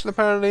chest, and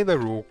apparently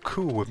they're all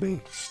cool with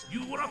me.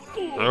 You were a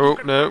fool. Oh,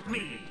 to no.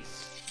 confront me.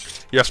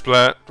 Yes,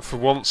 Blair, for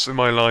once in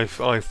my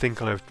life, I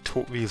think I've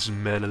taught these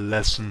men a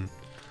lesson.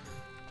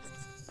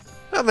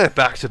 And they're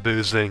back to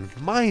boozing.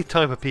 My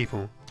type of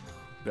people.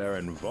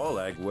 Baron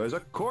Volag wears a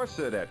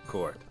corset at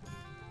court.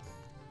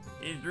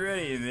 He's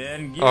ready,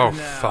 man. Get Oh, him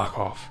now. fuck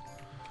off.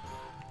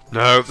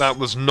 No, that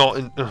was not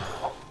in...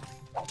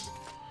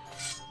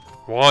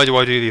 Why do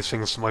I do these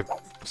things to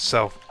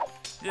myself?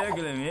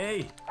 Circle him,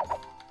 eh?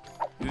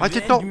 I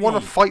did not Revenge want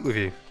to me. fight with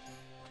you.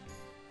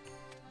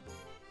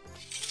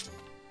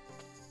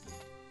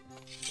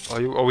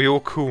 Are we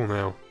all cool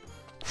now?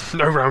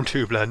 No round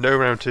two, Blair, no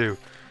round two.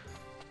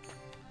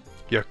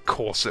 You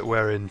corset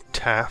wearing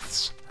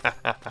taffs.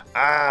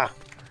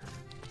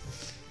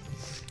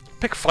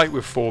 Pick a fight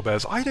with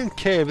forebears. I don't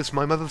care if it's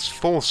my mother's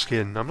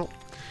foreskin. I'm not...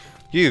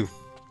 You.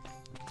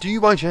 Do you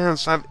by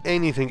chance have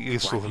anything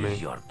useful for me?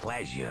 Your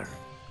pleasure.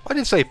 I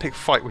didn't say pick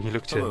fight when you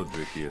looked Hello, in.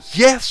 Drickius.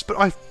 Yes, but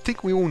I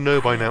think we all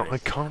know by now I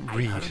can't I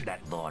read. heard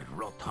that Lord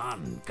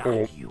Rotan got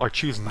Or you. I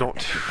choose but not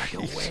that to you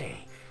got read.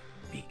 away.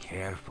 Be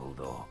careful,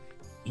 though.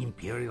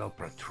 Imperial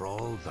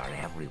patrols are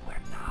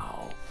everywhere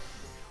now.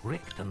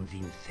 Richton's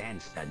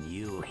incensed on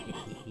you.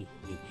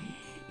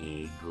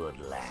 A good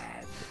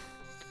lad.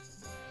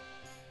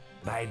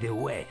 By the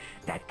way,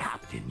 that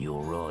captain you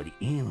rode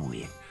in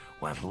with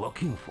was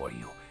looking for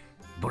you.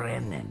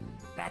 Brennan,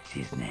 that's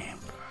his name.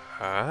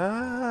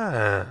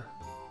 Ah.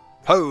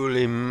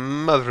 Holy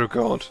mother of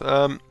God.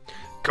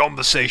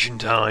 Conversation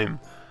time.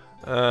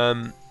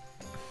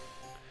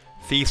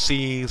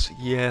 Theses,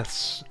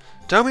 yes.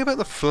 Tell me about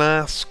the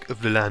flask of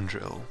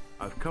Lilandril.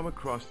 I've come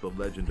across the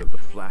legend of the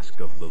Flask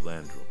of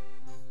Lilandril.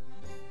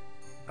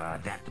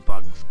 That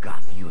bug's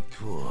got you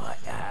too.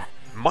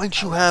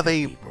 Might you have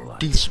a People on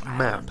decent the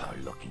map? island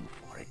are looking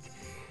for it.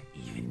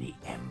 Even the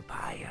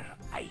Empire,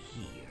 I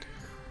hear.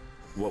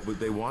 What would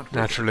they want? with it?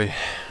 Naturally.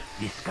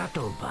 The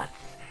scuttlebutts.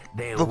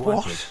 They The wanted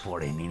what? for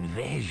an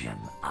invasion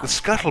of The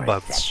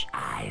scuttlebutts? Somerset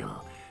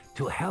Isle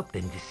to help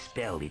them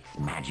dispel its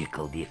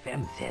magical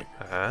defenses.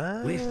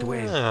 Ah.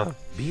 Leastways,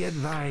 be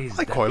advised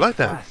I that quite like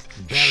that. Flask's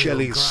burial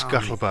Shelley's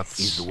ground scuttlebutts.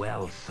 is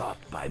well sought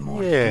by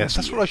more Yes,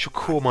 that's what I dubious shall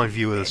call my parties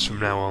viewers than from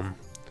you. now on.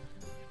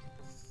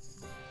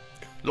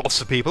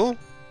 Lots of people.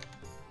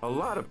 A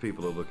lot of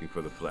people are looking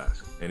for the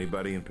flask.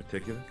 Anybody in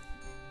particular?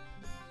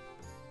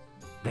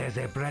 There's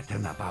a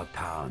Breton about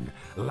town,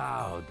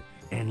 loud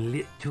and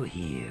lit to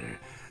hear,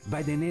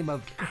 by the name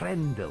of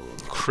Crendel.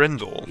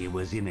 Crendel. He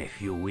was in a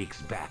few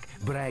weeks back,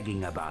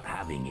 bragging about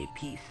having a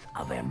piece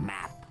of a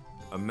map.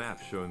 A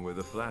map showing where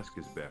the flask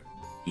is buried.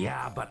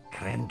 Yeah, but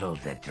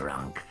Crendel's a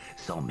drunk,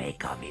 so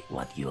make of it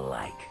what you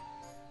like.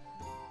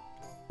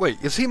 Wait,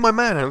 is he my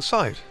man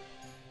outside?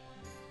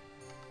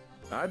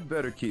 I'd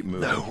better keep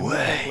moving. No Can we talk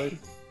way. later?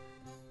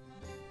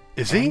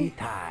 Is he?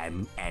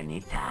 Anytime,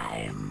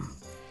 anytime.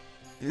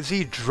 Is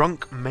he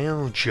drunk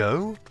male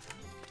Joe?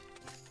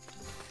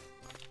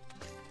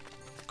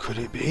 Could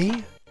it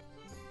be?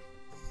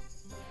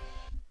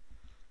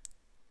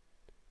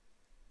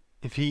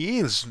 If he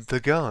is the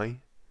guy...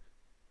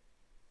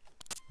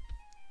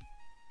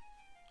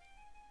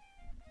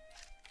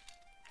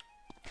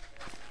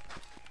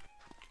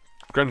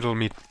 Grendel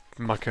me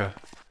mucker.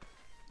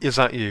 Is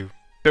that you?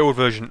 Build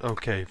version,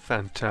 okay,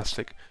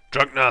 fantastic.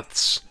 Drunk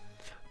nuts!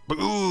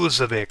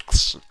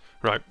 Boozevics!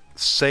 Right,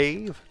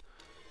 save.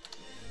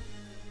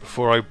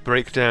 Before I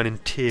break down in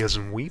tears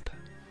and weep.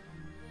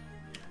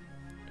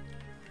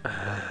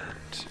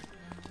 And...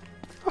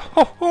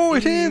 Oh,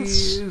 it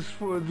is!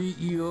 for the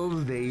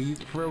eels they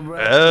eat for L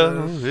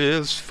breakfast.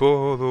 is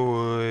for the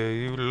way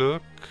you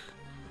look.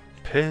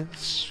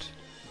 Pissed.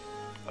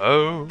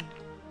 Oh,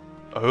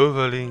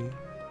 overly.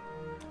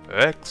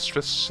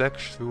 Extra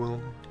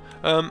sexual.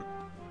 Well,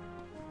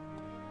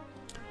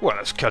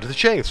 let's cut to the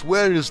chase.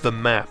 Where is the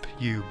map,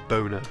 you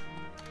boner?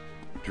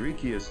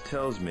 Drickius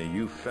tells me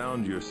you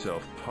found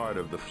yourself part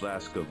of the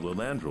Flask of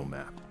Lilandril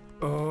map.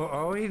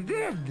 Oh, he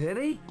did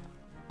he?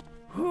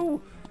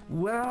 Who?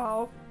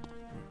 Well,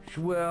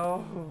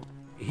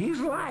 he's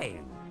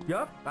lying.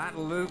 Yup, that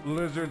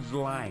lizard's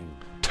lying.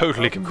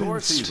 Totally Of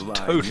course he's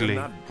convinced. lying. Totally.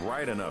 You're not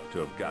bright enough to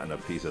have gotten a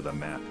piece of the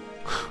map.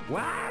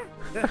 What?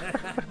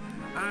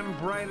 I'm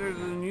brighter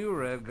than you,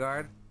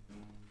 Redguard.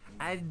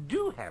 I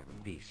do have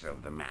a piece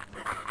of the map.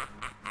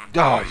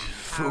 Oh, you How's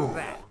fool.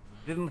 that?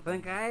 Didn't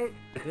think I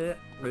did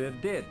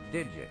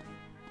you?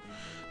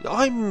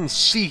 I'm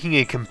seeking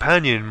a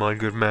companion, my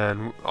good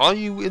man. Are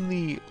you in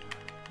the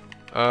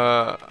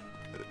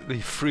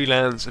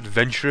freelance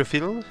adventurer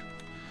field?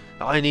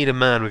 I need a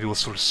man with your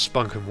sort of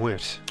spunk and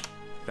wit.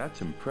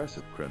 That's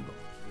impressive, Krendel.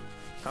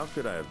 How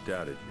could I have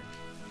doubted you?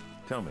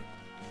 Tell me,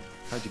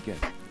 how'd you get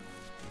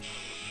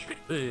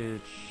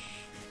it?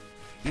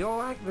 You'll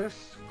like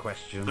this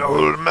question.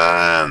 Old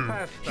man!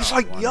 Passed He's out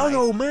like one young night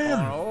old On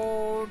man.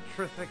 old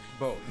Trithic's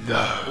boat. No.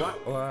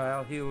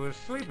 While he was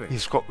sleeping.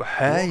 He's got the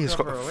hair, he's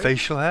got the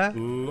facial hair.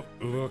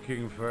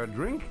 Looking for a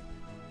drink.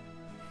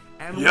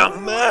 And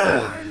Young what did I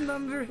man. find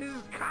under his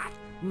cot?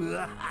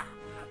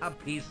 A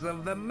piece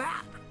of the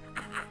map.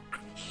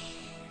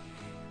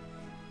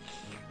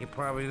 He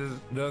probably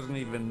doesn't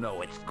even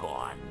know it's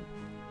gone.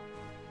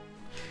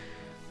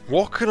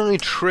 What can I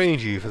trade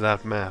you for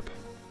that map?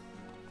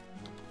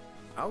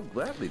 I'll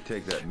gladly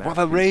take that map. Well,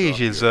 that piece rage off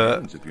your is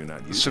hands if you're not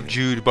using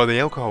subdued by the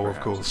alcohol, it. of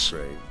Perhaps course. a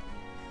trade.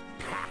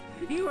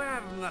 You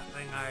have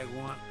nothing I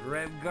want,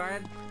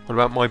 Redguard. What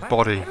about my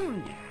body?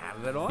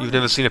 Have it on You've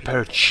never seen a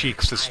pair of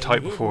cheeks this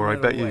tight before, I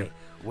bet you.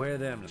 Where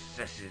them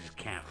sissies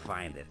can't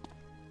find it.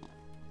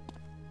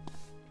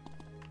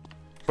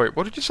 Wait,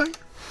 what did you say?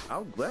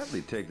 I'll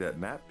gladly take that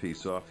map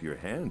piece off your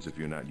hands if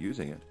you're not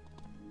using it.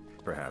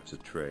 Perhaps a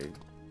trade.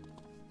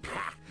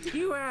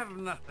 You have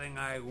nothing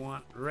I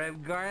want,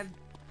 Redguard.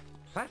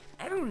 But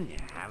I don't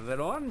have it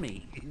on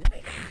me.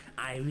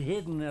 I've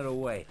hidden it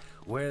away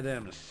where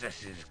them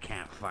sissies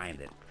can't find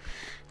it.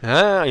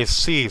 Ah, I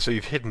see, so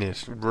you've hidden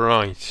it.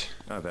 Right.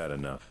 I've had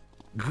enough.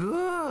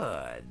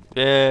 Good.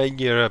 Yeah,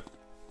 you're a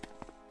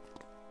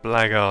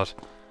blackguard.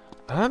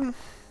 Oh,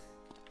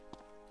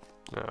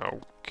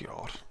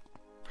 God.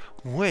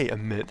 Wait a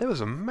minute, there was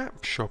a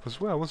map shop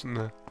as well, wasn't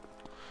there?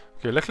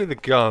 Okay, luckily the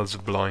guards are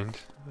blind.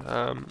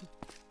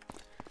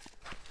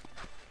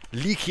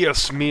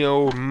 Likios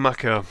mio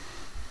maca.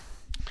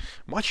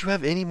 Might you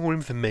have any more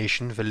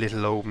information for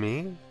little old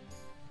me?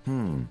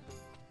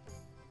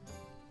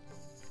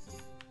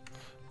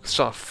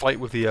 Start a fight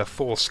with the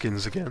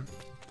foreskins again.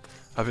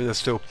 I think they're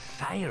still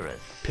Cyrus.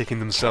 picking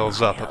themselves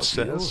Can I up help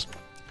upstairs.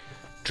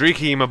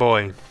 Dreaky, my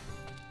boy.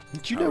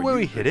 Do you know How are where you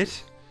we hid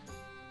it?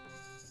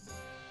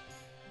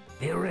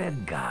 The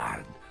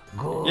Redguard.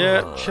 Good.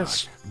 Yeah,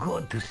 just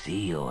Good to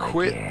see you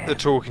quit again. the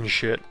talking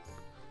shit.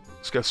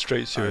 Let's go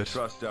straight to I it.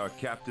 trust our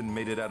captain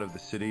made it out of the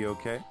city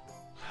okay?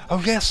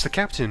 Oh yes, the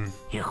captain.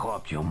 He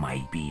hoped you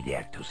might be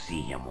there to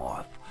see him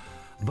off.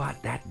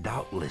 But that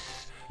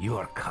doubtless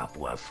your cup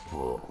was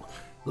full.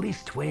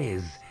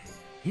 Leastways,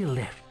 he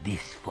left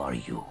this for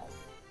you.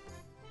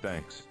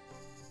 Thanks.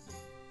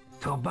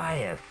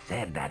 Tobias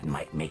said that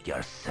might make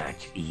your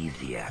search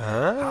easier.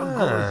 Ah. How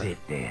goes it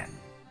then?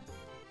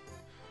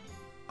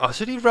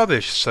 Utterly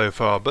rubbish so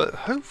far, but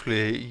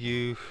hopefully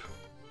you've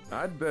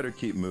I'd better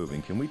keep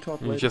moving. Can we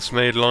talk later? just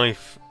made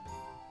life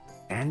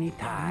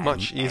Anytime.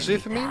 much easier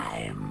for me?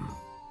 anytime.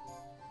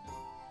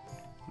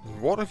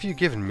 What have you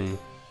given me?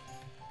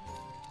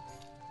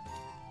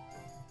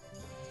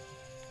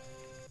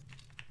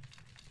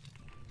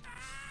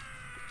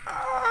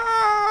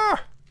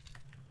 Ah!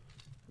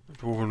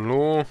 Dwarven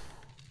Law.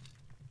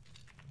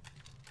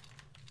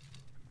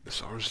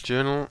 Sora's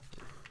Journal.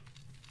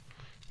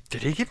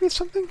 Did he give me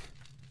something?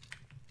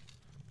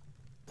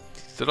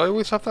 Did I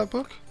always have that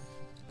book?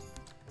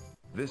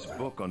 This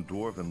book on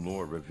dwarven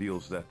lore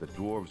reveals that the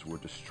dwarves were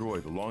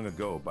destroyed long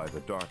ago by the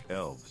Dark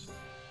Elves.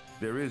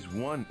 There is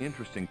one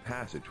interesting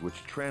passage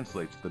which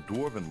translates the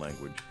dwarven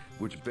language,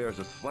 which bears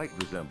a slight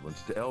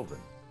resemblance to Elven.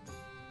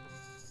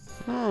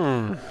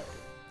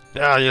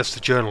 Ah, yes, the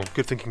journal.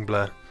 Good thinking,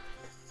 Blair.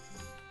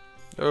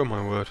 Oh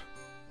my word.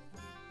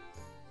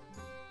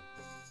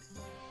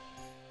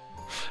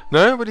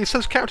 No, but he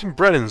says Captain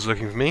Brennan's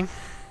looking for me.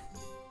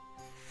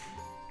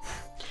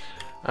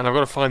 And I've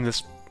got to find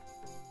this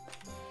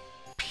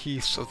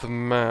piece of the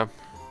map.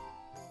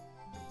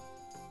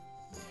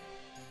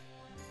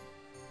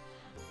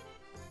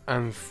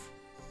 And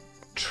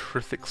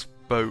Trithic's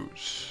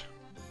boat.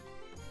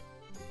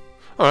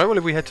 Alright, well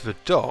if we head to the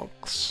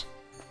docks...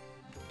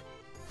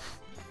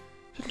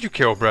 Didn't you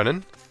kill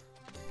Brennan?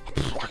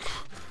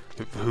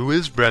 Who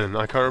is Brennan?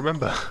 I can't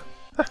remember.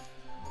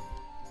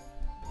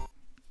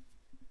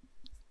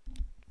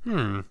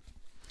 Well,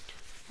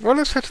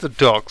 let's head to the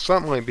docks.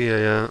 That might be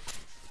a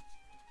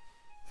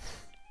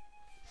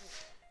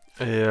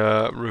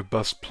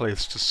robust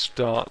place to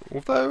start.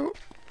 Although,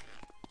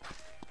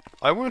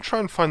 I want to try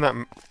and find that...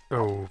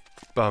 Oh,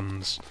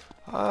 bums.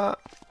 I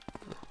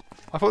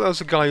thought that was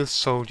the guy who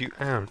sold you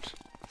out.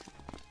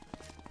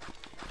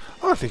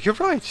 Oh, I think you're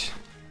right.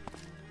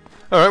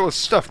 Alright, well,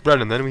 stuff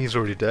Brennan then. He's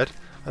already dead.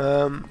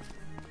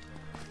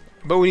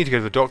 But we need to go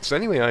to the docks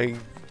anyway, I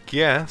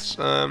guess.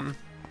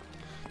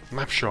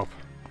 Map shop.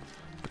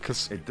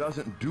 Because... It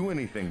doesn't do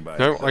anything by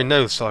No, itself. I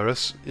know,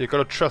 Cyrus. You've got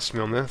to trust me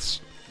on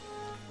this.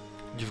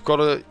 You've got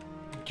to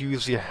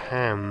use your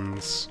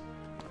hands.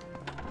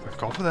 Thank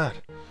God for that.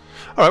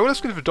 Alright, well,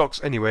 let's go to the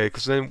docks anyway,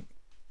 because then...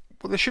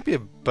 Well, there should be a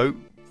boat...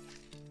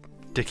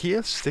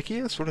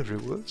 Thickius, whatever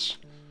it was.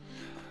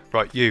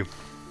 Right, you.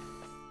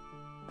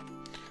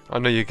 I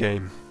know your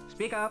game.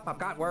 Speak up, I've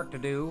got work to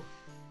do.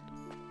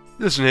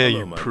 Listen here, Hello,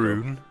 you Michael.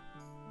 prune.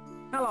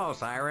 Hello,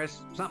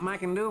 Cyrus. Something I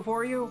can do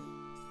for you?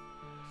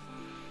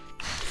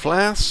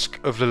 Flask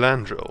of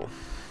Lilandril.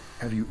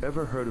 Have you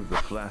ever heard of the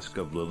Flask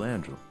of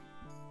Lilandril?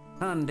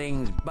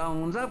 Hunding's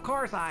bones, of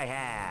course I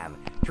have.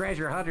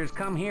 Treasure hunters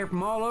come here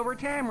from all over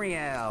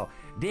Tamriel,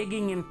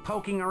 digging and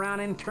poking around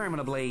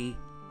interminably.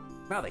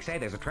 Well, they say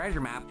there's a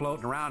treasure map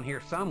floating around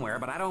here somewhere,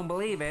 but I don't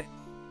believe it.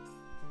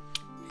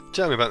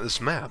 Tell me about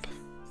this map.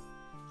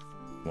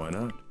 Why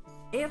not?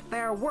 If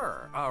there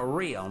were a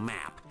real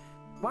map,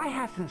 why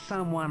hasn't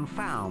someone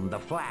found the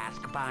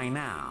flask by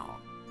now?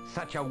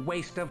 Such a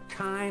waste of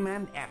time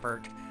and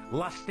effort,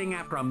 lusting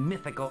after a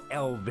mythical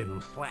elven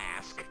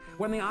flask,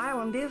 when the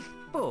island is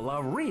full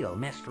of real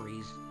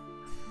mysteries.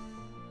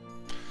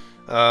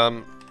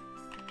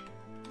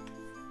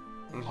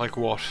 Like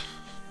what?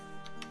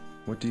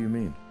 What do you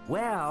mean?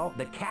 Well,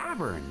 the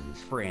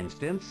caverns, for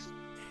instance.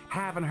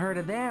 Haven't heard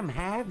of them,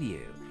 have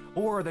you?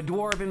 Or the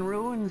dwarven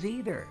ruins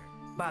either.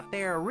 But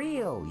they're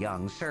real,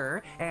 young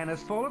sir, and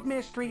as full of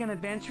mystery and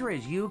adventure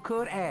as you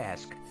could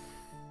ask.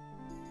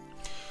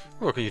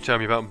 Well, can you tell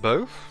me about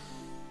both?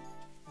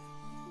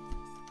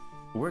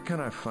 Where can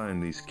I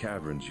find these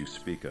caverns you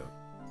speak of?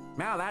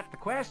 Now that's the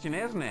question,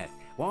 isn't it?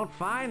 Won't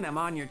find them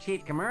on your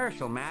cheap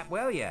commercial map,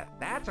 will you?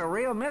 That's a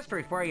real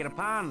mystery for you to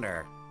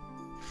ponder.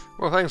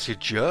 Well, thanks, you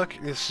jerk.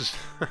 This is...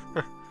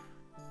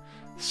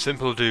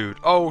 Simple dude.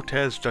 Oh,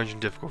 Tez dungeon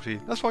difficulty.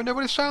 That's why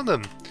nobody's found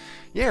them.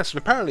 Yes, and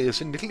apparently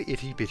it's in little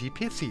itty-bitty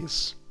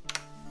pities.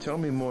 Tell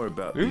me more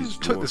about Who these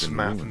took this dwarven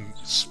map ruins.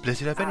 and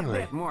split it up A anyway?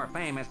 bit more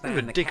famous Bit of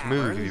than a the dick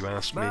move, caverns, if you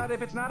ask me. but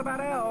if it's not about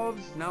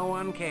elves, no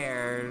one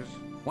cares.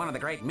 One of the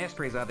great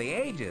mysteries of the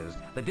ages,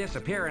 the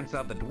disappearance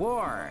of the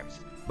dwarves.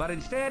 But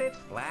instead it's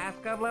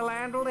Flask of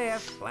Lilandril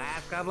this,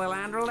 Flask of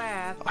Lilandril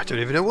that. I don't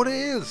even know what it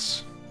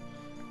is.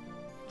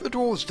 The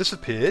dwarves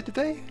disappeared, did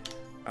they?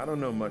 I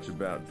don't know much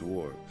about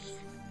dwarves.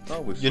 I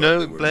always You thought know,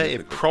 they were Blair, it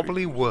mythical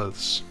probably creatures.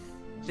 was.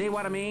 See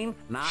what I mean?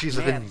 Not She's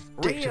a myths,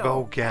 vindictive real,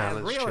 old gal,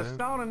 as is real as Joe.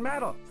 stone and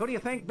metal. Who do you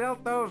think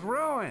built those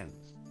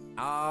ruins?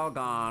 All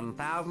gone,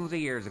 thousands of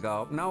years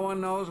ago. No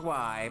one knows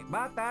why,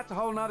 but that's a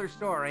whole nother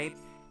story.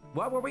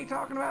 What were we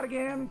talking about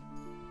again?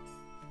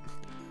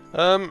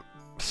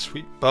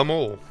 Sweet bum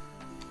all.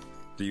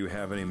 Do you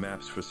have any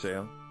maps for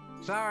sale?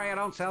 Sorry, I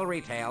don't sell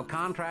retail,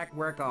 contract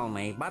work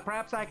only, but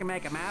perhaps I can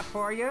make a map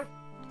for you?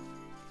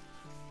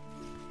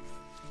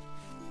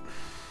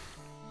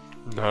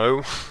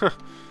 No.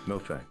 No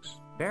thanks.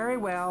 Very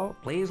well.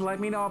 Please let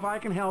me know if I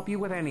can help you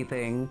with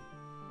anything.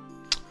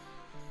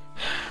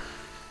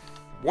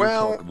 We'll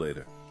Well, talk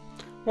later.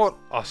 what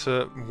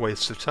utter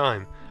waste of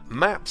time.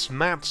 Maps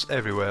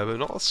everywhere, but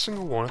not a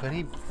single one of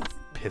any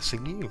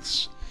pissing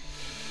use.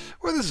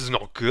 Well, this is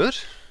not good.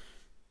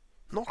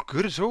 Not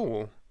good at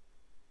all.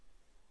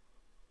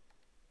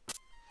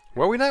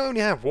 Well, we now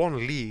only have one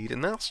lead,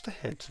 and that's to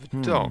head to the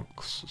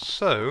docks.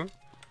 So,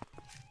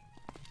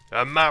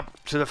 a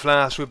map to the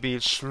flask would be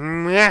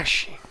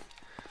smashing.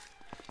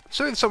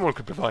 So if someone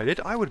could provide it,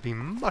 I would be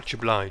much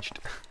obliged.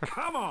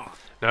 Come on!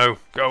 No,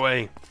 go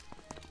away.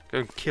 Go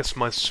and kiss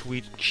my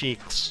sweet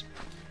cheeks.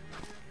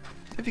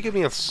 If you give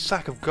me a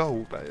sack of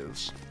gold, that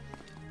is.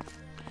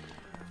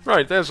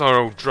 Right, there's our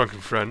old drunken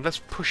friend. Let's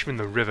push him in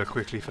the river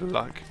quickly for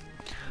luck.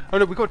 Oh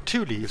no, we got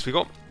two leaves.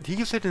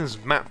 He's hidden his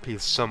map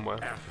piece somewhere.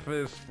 F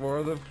is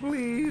for the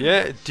fleas.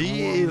 Yeah,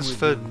 D is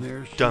for within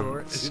their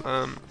dunce.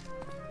 short-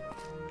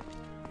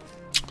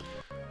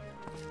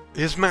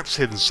 His map's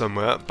hidden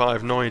somewhere, but I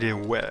have no idea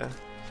where.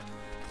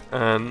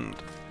 And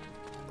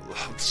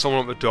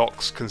someone at the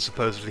docks can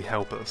supposedly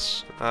help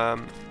us. Try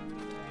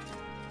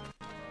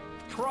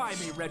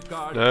me,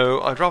 Redguard.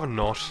 No, I'd rather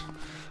not.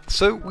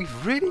 So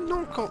we've really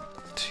not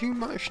got too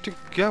much to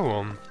go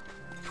on.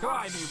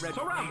 Try me,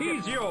 Redguard.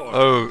 He's yours.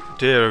 Oh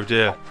dear, oh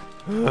dear.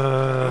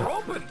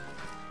 Open.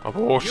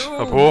 Abort, You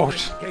abort.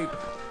 escape.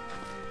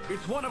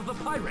 It's one of the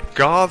pirates.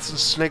 Guards and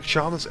snake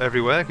charmers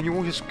everywhere. Can you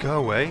all just go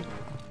away?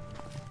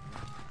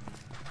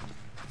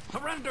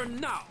 Surrender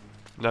now.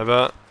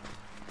 Never.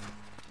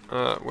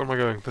 Where am I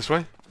going? This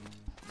way?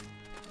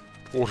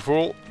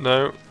 Waterfall?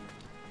 No.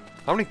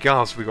 How many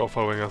guards have we got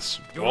following us?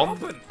 You're One?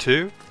 open.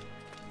 Two?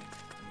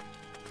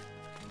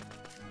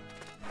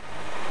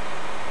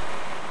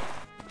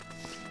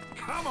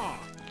 Come on.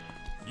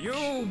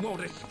 You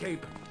won't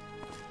escape.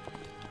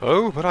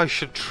 Oh, but I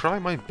should try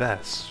my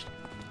best.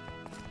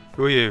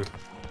 Who are you?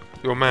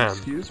 Your man.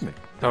 Excuse me.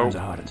 Oh, Times are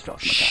hard and stuff,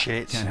 my guy.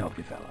 shit. Can't help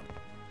you,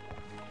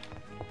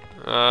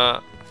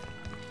 fella.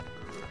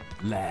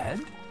 Lad?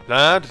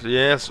 Lad?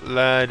 Yes,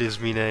 Lad is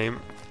me name.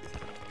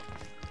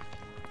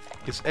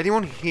 Is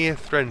anyone here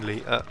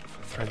friendly?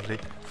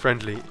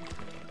 Friendly.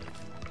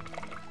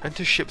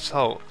 Enter ship's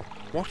hull.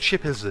 What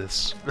ship is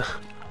this?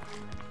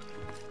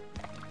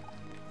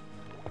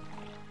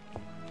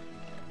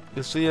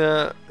 Is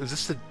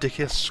this the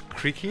Dickus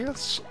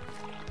Creakius?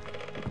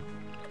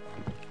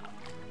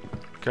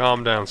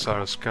 Calm down,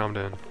 Cyrus, calm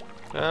down.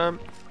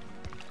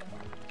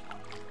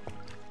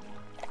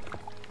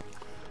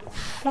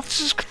 Well,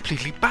 this is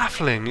completely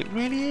baffling, it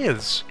really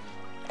is.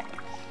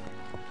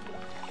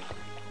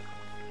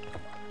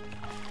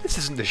 This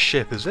isn't the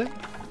ship, is it?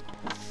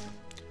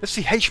 It's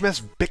the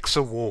HMS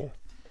Bixer War.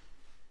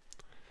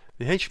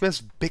 The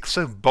HMS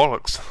Bixer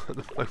Bollocks at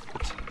the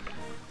moment.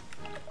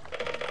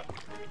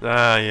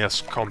 Ah,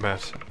 yes,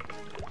 combat.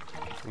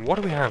 What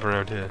do we have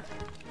around here?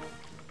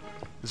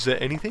 Is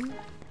there anything?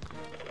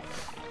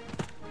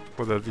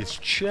 What are these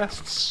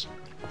chests?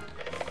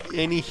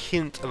 Any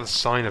hint of a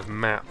sign of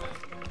map?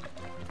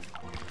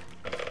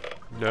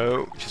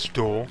 No, just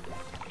door.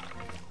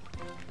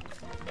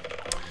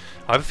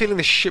 I have a feeling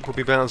this ship will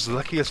be about as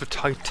lucky as the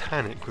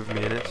Titanic with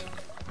me in it.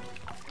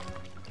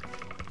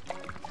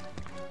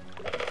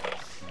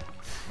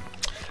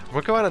 I'm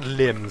gonna go out on a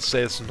limb and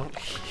say it's not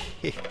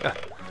here.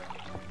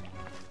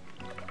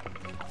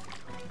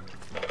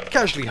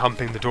 Casually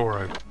humping the door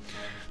open.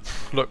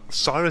 Look,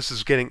 Cyrus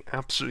is getting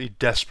absolutely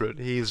desperate.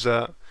 He's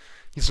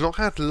not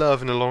had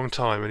love in a long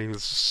time, and he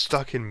was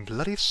stuck in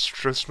bloody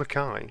Stros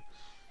Mackay.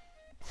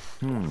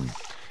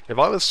 If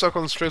I was stuck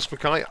on Stros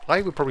Mackay,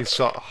 I would probably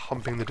start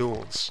humping the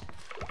doors.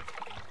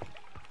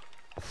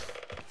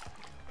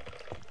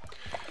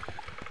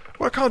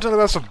 Well, I can't tell if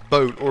that's a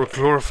boat or a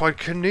glorified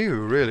canoe,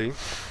 really.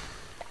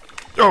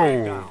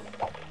 Oh!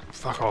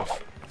 Fuck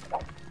off.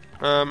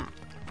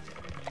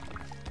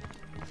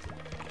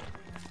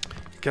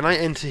 Can I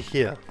enter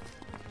here?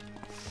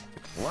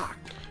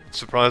 Locked.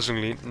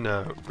 Surprisingly,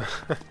 no.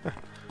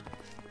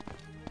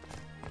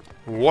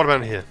 What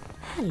about here?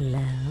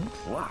 Hello.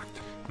 Locked.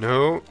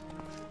 No.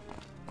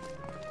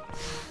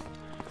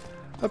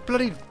 A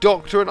bloody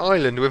dock to an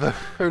island with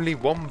only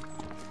one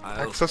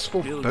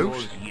accessible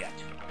boat?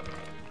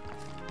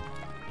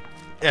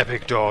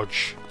 Epic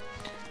dodge.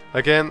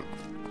 Again,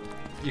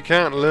 you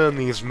can't learn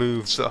these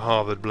moves at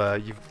Harvard, Blair.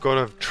 You've got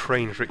to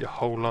train for it your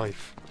whole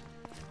life.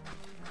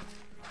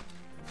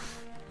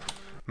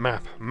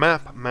 Map,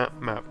 map,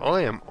 map, map.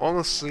 I am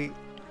honestly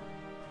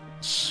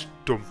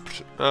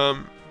stumped.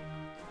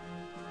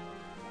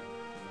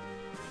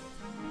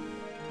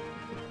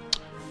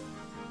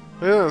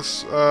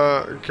 Yes,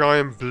 a guy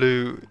in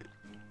blue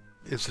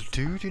is a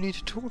dude you need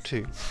to talk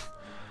to.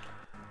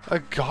 A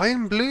guy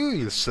in blue,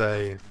 you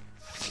say?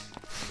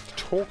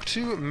 Talk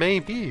to?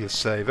 Maybe, you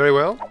say. Very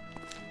well.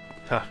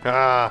 Ha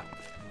ha.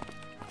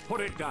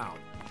 Put it down.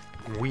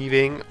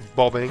 Weaving,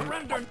 bobbing.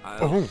 Surrender.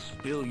 I'll Oh.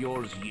 spill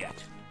yours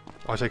yet.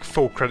 I take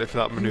full credit for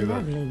that maneuver.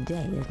 Lovely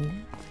day, isn't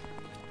it?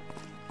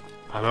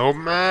 An old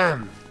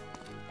man.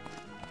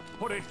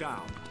 Put it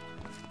down.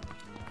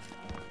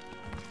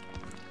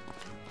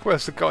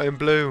 Where's the guy in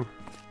blue?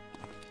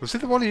 Was he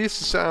the one who used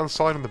to sit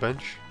outside on the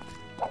bench?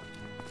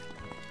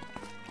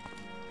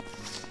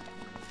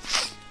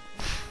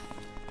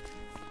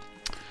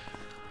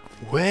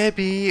 Where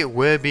be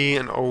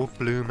an old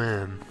blue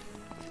man?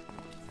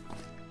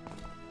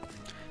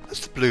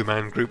 Is the Blue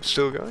Man group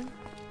still going?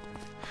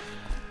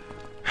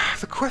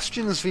 The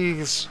questions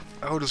these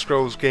Elder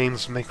Scrolls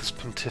games make us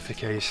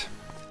pontificate.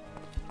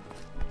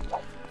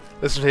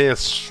 Listen here,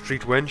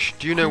 street wench.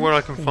 Do you know where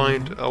I can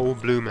find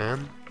old blue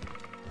man?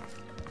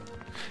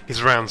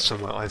 He's around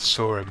somewhere. I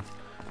saw him.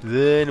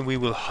 Then we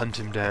will hunt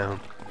him down.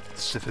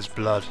 Sniff his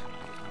blood.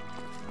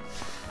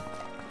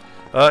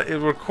 It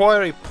will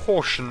require a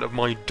portion of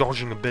my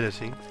dodging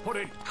ability. Put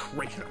it,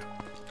 traitor.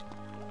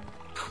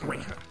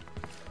 Traitor.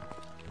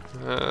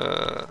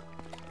 Oh.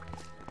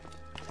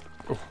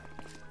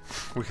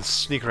 We can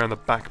sneak around the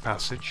back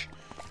passage.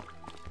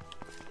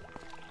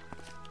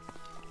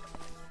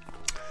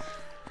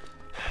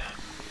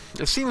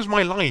 It seems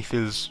my life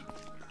is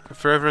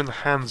forever in the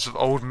hands of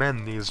old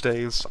men these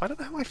days. I don't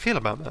know how I feel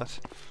about that.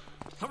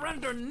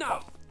 Surrender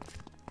now.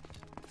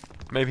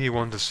 Maybe he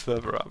wanders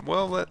further up.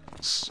 Well,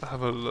 let's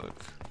have a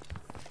look.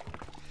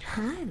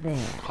 Hi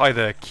there. Hi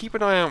there. Keep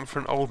an eye out for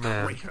an old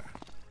man. Traitor.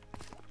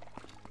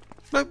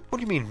 No, what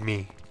do you mean,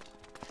 me?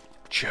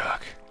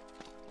 Jerk.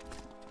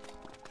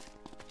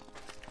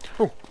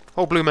 Oh,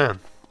 old blue man.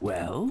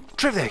 Well?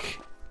 Trivik!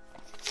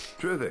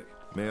 Trivik,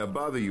 may I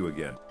bother you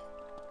again?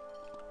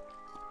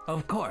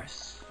 Of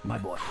course, my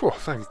boy. Whew,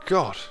 thank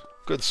God.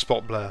 Good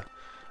spot, Blair.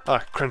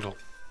 Ah, Krendel.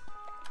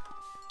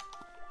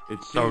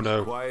 It seems Oh,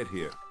 no. quiet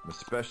here,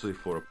 especially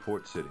for a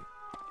port city.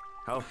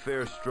 How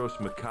fares Stros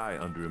Mackay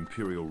under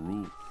Imperial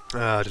rule?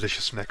 Ah,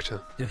 delicious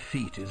nectar.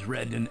 Defeat is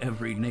read in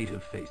every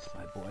native face,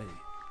 my boy.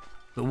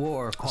 The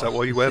war cost that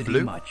why you the wear city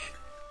blue? much,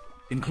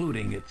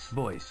 including its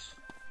voice.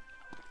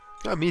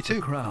 Ah, me The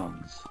too.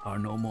 crowns are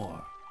no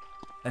more,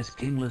 as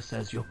kingless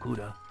as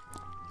Yokuda,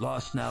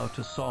 lost now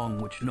to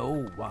song which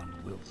no one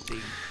will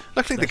sing.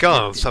 Luckily the Lest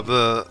guards it have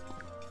the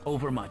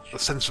Overmuch.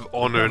 sense of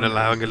honour in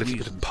allowing a little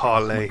bit of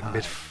parley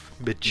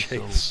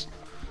mid-chase.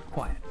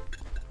 quiet.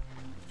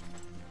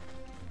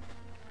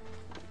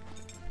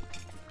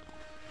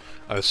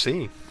 I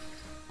see.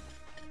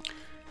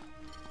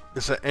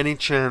 Is there any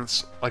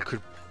chance I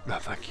could... No,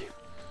 thank you.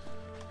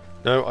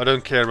 No, I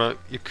don't care about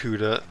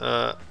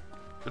Yakuda.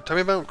 Tell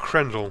me about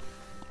Krendel.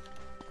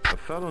 A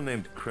fellow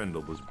named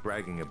Krendel was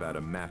bragging about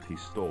a map he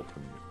stole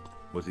from you.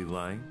 Was he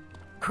lying?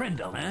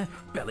 Krendel, eh?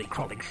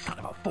 Belly-crawling son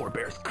of a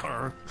forebear's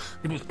cur.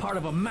 It was part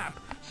of a map,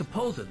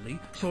 supposedly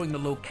showing the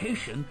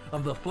location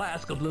of the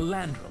flask of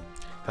Lilandrum.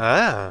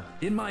 Ah,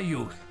 In my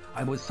youth,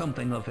 I was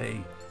something of a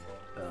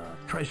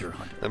treasure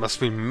hunter. that must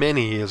have been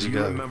many years Do you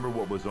ago. remember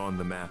what was on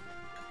the map?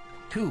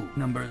 2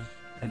 numbers,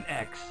 an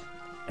X,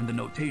 and the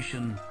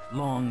notation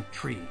long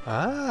tree.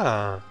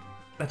 Ah,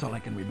 That's all I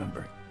can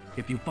remember.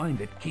 If you find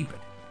it, keep it.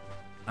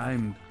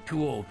 I'm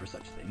too old for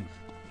such things.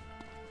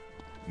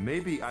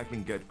 Maybe I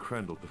can get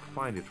Krendel to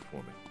find it for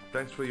me.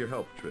 Thanks for your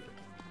help, Trivet.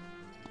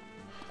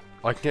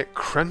 I can get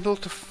Krendel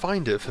to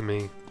find it for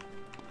me.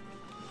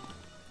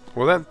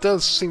 Well, that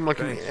does seem like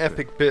Thanks, an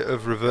epic bit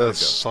of reverse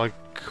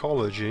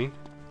psychology.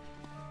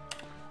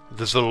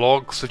 Does the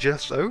log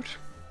suggest out?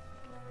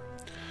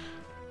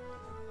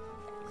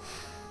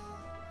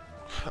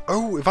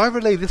 Oh, if I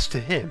relay this to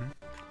him...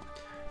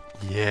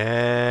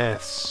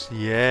 Yes,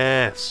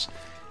 yes.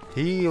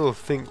 He'll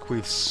think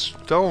we've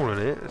stolen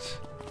it.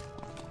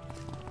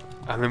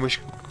 And then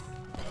which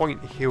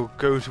point he'll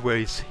go to where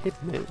he's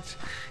hidden it.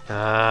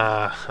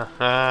 Ah, ha,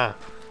 ha.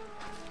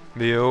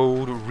 The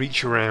old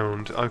reach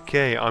around.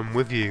 Okay, I'm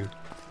with you.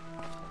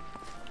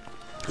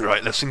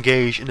 Right, let's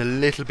engage in a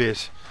little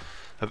bit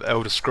of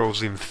Elder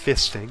Scrollsian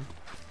fisting.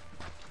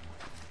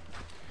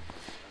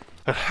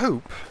 And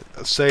hope...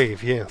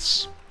 Save,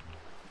 yes.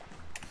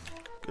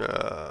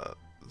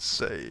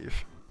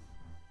 Save.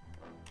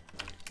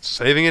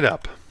 Saving it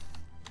up.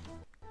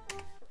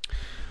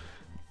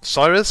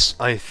 Cyrus,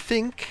 I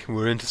think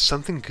we're into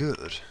something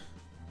good.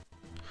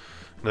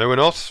 No, we're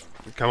not.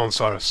 Come on,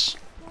 Cyrus.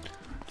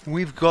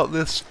 We've got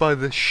this by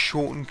the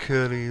short and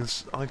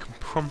curlies. I can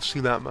promise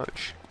you that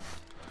much.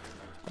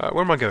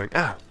 Where am I going?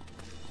 Ah!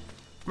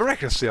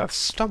 Miraculously, I've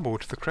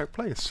stumbled to the correct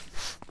place.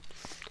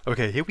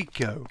 Okay, here we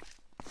go.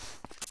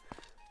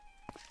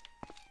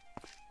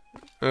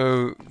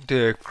 Oh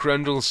dear,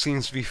 Krendel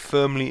seems to be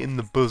firmly in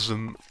the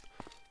bosom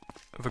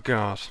of a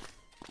guard.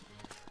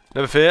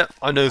 Never fear,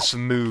 I know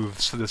some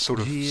moves for this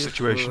sort of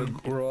situation.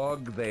 For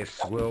grog, they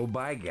swill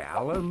by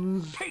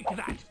gallons. Take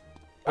that!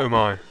 Oh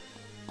my.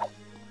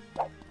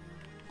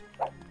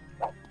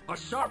 A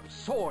sharp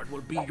sword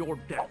will be your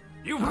death.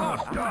 You've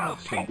lost now.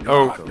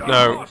 Oh,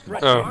 no.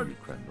 Oh.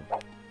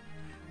 Krendel.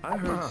 I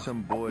heard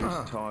some boys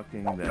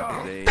talking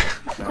that they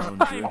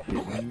found your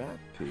hidden map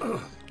piece.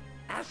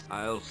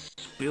 I'll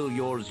spill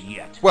yours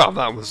yet. Well,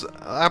 that was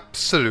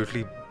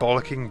absolutely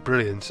bollocking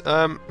brilliant.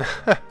 Oh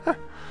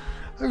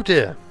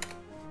dear.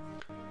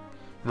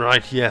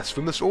 Right, yes,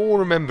 we must all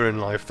remember in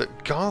life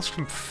that guards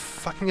can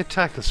fucking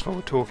attack us while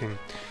we're talking.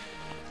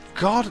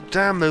 God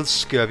damn those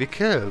scurvy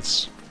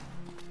curs.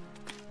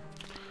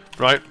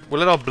 Right, we'll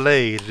let our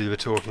blade do the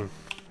talking.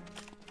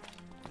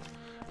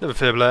 Never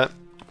fear, Blair.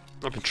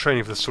 I've been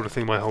training for this sort of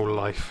thing my whole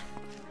life.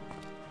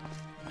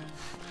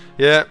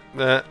 Yeah,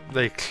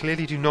 they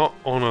clearly do not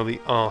honour the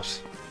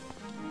art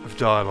of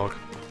dialogue.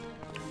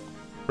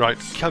 Right,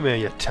 come here,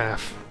 you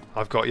taff.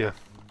 I've got you.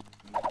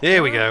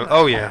 Here we go.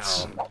 Oh,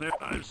 yes.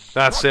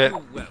 That's it.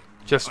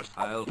 Just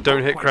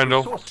don't hit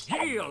Krendel.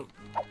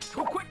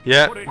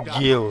 Yeah,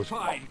 yield.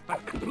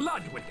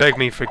 Beg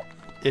me for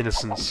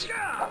innocence.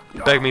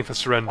 Beg me for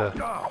surrender.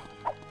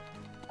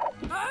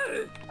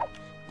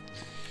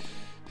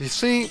 You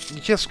see,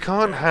 you just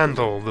can't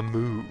handle the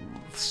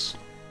moves.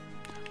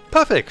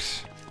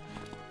 Perfect!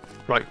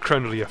 Right,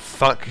 Krendel, you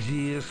fuck.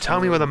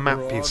 Tell me where the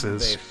map piece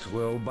is. They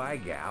swill by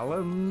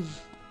gallons.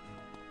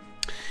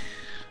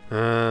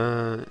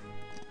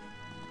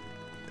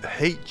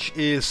 H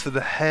is for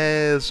the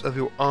hairs of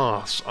your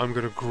arse. I'm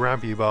gonna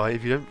grab you by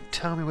if you don't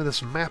tell me where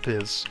this map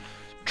is.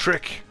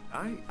 Trick!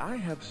 I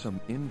have some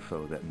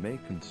info that may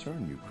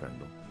concern you,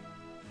 Krendel.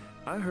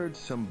 I heard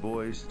some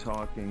boys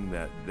talking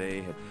that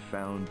they had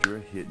found your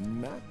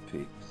hidden map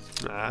piece.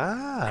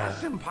 Ah.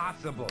 That's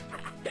impossible.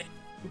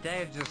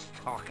 They're just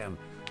talking.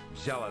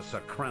 Jealous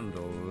of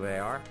Krendel, they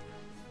are.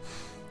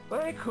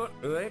 They could.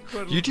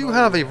 You do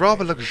have a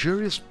rather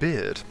luxurious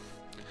beard.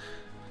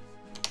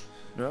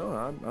 No,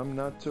 I'm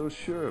not so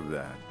sure of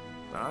that.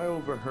 I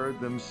overheard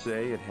them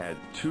say it had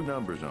 2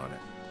 numbers on it,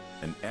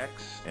 an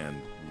X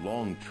and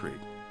long tree.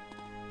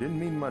 Didn't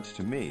mean much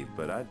to me,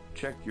 but I'd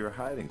check your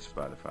hiding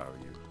spot if I were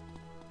you.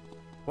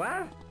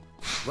 What?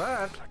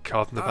 What?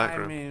 Card in the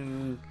background. I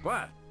mean,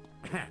 what?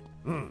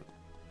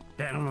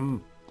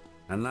 Damn,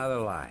 another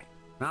lie.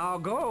 Now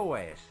go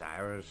away,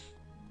 Cyrus.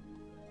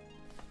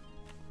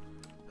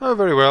 Oh,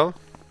 very well.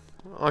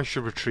 I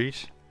shall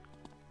retreat.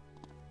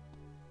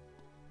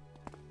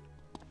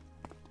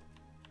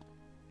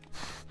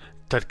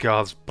 Dead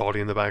guard's body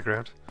in the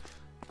background.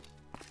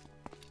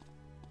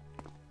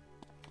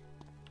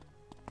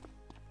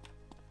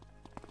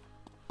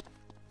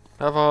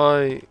 Have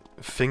I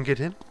fingered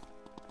him?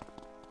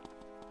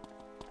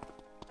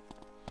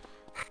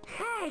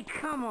 Hey,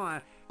 come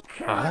on.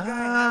 Can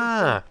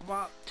Ah!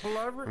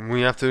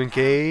 We have to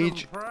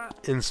engage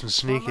in some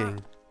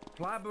sneaking.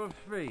 Private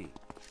fee.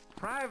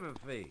 Private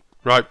fee.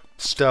 Right,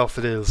 stealth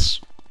it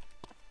is.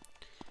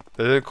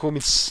 They don't call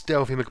me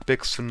Stealthy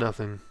McBix for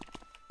nothing.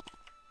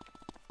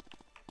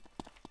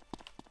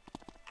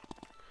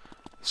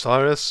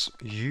 Cyrus,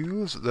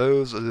 use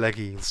those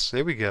leggies.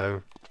 Here we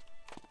go.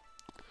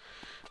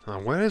 Now,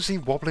 where is he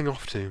wobbling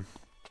off to?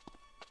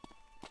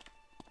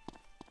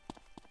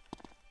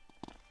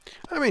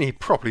 I mean, he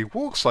probably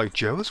walks like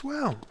Joe as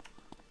well.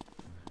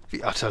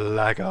 The utter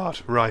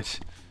laggard. Right.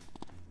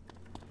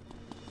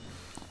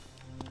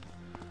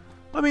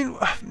 I mean,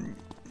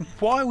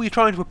 why are we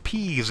trying to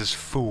appease this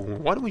fool?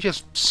 Why don't we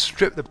just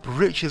strip the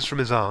breeches from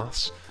his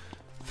arse,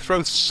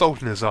 throw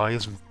salt in his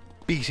eyes, and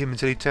beat him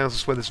until he tells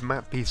us where this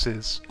map piece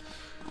is?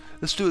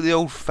 Let's do it the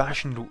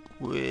old-fashioned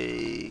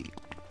way.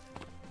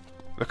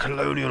 The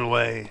colonial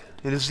way.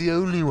 It is the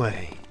only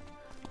way.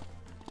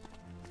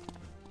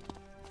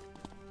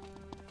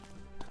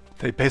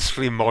 They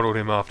basically modelled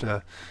him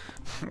after...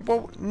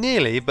 Well,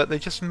 nearly, but they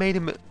just made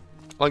him,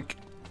 like,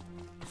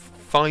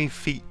 5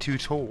 feet too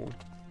tall.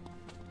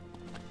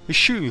 His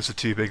shoes are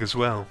too big as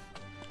well.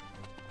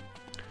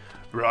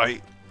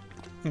 Right.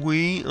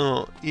 We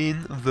are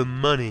in the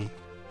money.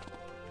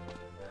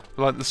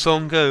 Like the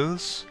song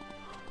goes,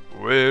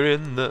 we're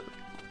in the...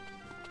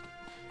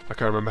 I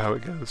can't remember how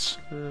it goes.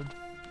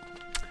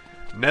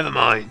 Never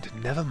mind,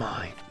 never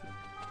mind.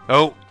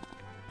 Oh!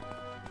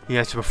 He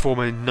had to perform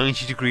a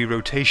 90-degree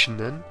rotation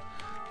then.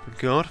 Good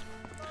God.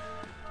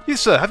 You,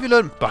 sir, have you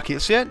learnt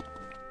buckets yet?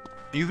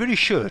 You really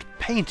should.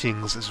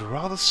 Paintings is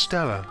rather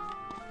stellar.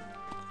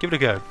 Give it a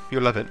go.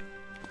 You'll love it.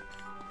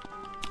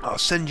 I'll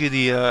send you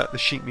the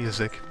sheet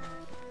music.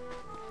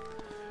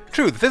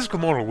 True, the physical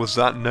model was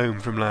that gnome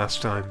from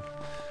last time.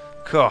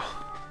 Cough.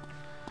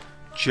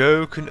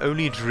 Joe can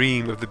only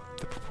dream of the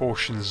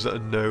proportions that a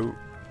no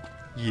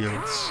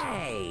yields.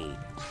 Hey,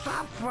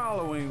 stop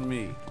following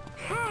me.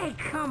 Hey,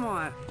 come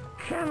on.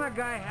 Can a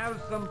guy have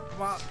some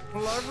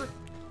flubber?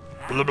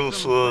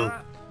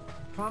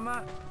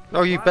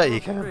 Oh, you bet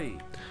you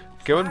can.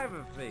 Go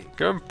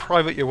and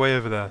private your way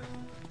over there.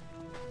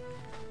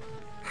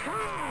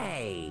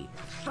 Hey,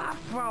 stop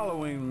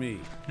following me.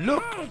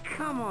 Look. Hey,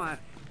 come on.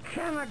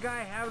 Can a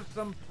guy have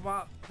some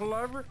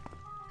flubber?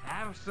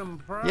 Have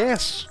some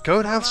Yes, go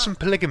and have some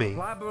polygamy.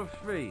 Private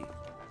fee.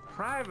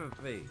 Private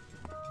fee.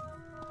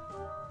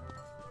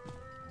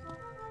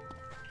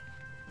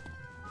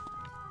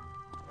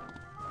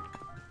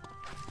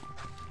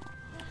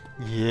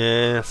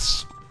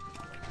 Yes.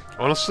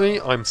 Honestly,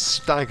 I'm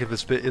staggered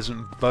this bit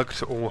isn't bugged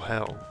to all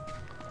hell.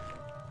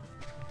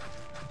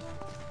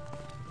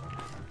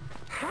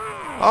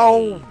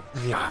 Oh,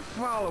 yeah.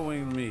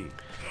 Following me.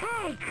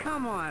 Hey,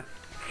 come on.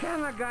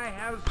 Can a guy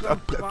have some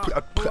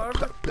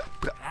flubber?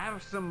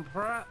 Have some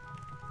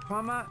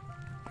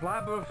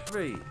private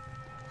fee.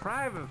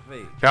 Private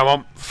fee. Come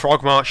on,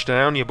 frog march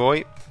down, you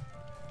boy.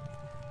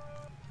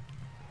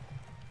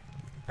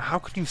 How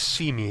can you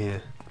see me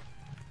here?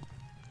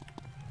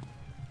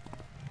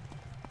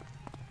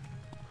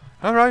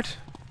 Alright.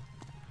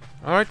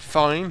 Alright,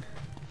 fine.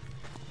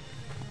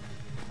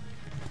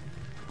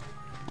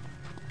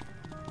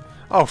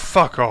 Oh,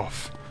 fuck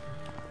off.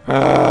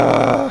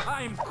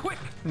 I'm quick.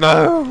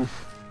 No!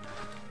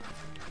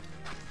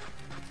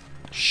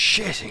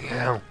 Shitting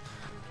hell.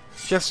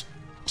 Just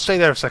stay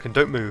there a second,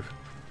 don't move.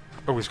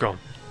 Oh, he's gone.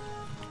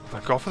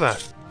 Thank God for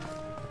that.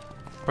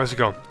 Where's he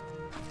gone?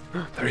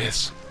 There he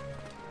is.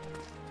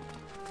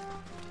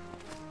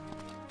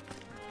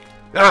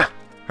 Ah!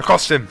 I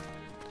cost him!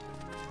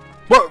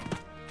 Whoa!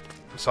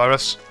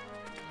 Cyrus.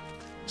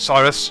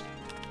 Cyrus.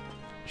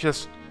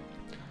 Just...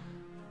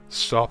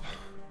 stop.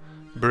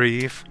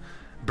 Breathe.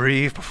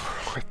 Breathe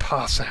before I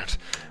pass out.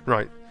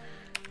 Right.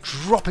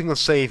 Dropping the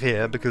save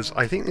here, because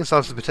I think this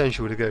has the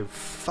potential to go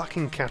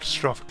fucking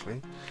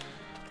catastrophically.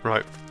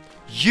 Right.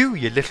 You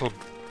little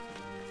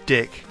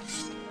dick.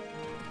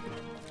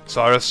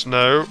 Cyrus,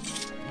 no.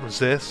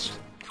 Resist.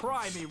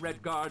 Try me,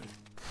 Redguard.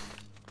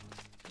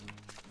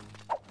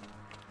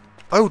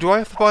 Oh, do I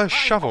have to buy a I'm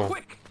shovel?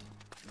 quick.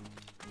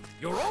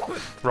 You're open.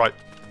 Right.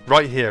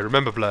 Right here.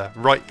 Remember, Blair.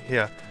 Right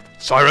here.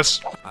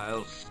 Cyrus!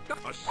 I'll stop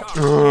a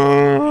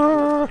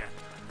shot.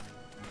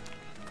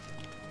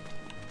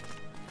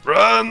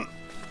 Run!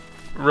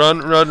 Run,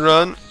 run,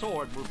 run.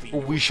 Sword will be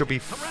Or we shall be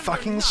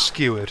fucking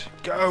skewered.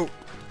 Go!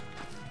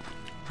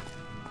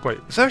 Wait,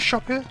 is there a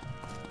shop here?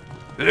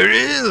 There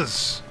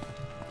is!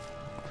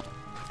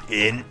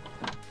 In.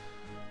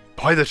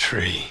 By the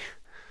tree.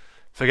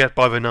 Forget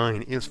by the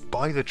 9. It's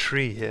by the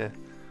tree here.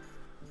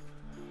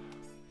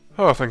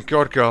 Oh, thank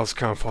God girls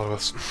can't follow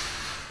us.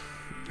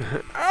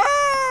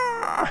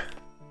 Ah!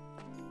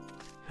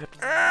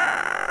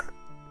 Ah!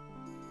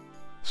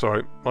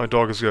 Sorry, my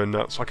dog is going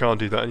nuts. I can't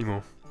do that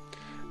anymore.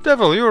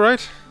 Devil, you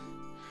alright?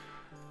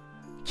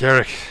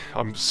 Garrick,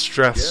 I'm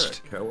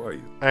stressed, Garrick, how are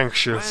you?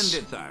 anxious,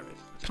 Splendid, Cyrus.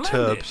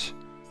 perturbed.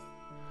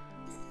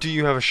 Do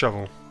you have a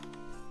shovel?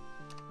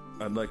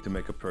 I'd like to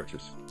make a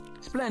purchase.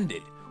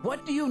 Splendid.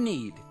 What do you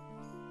need?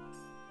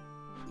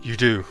 You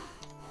do.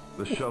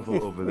 The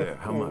shovel over there,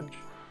 how much?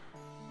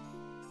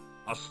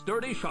 A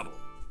sturdy shovel.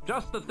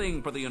 Just the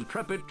thing for the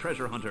intrepid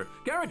treasure hunter.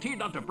 Guaranteed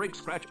not to break,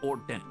 scratch, or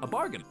dent. A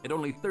bargain at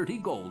only 30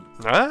 gold.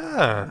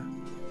 Ah.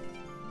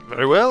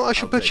 Very well, I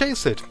shall I'll take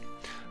purchase it.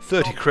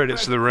 30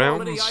 credits to the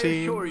round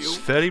seems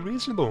fairly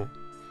reasonable.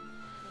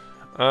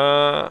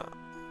 I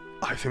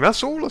think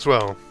that's all as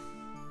well.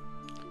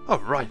 Oh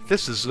right,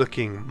 this is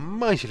looking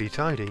mightily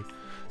tidy.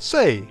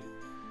 Say,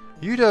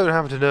 you don't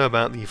happen to know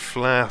about the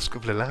Flask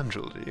of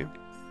Lilandril, do you?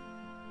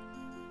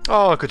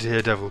 Oh, good to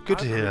hear, Devil. Good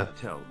to hear. I've heard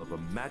tell of a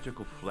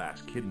magical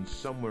flask hidden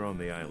somewhere on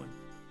the island.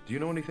 Do you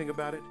know anything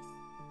about it?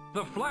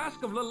 The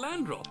Flask of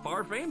Lilandril,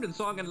 far famed in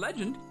song and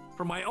legend,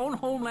 from my own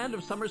homeland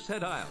of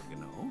Somerset Isle, you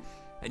know.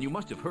 And you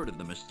must have heard of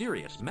the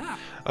mysterious map.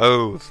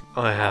 Oh,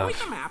 I Always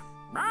a have. map.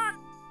 Ah.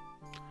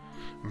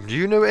 Do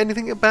you know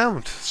anything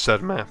about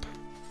said map?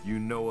 You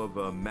know of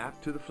a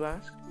map to the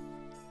flask?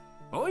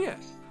 Oh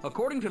yes.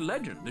 According to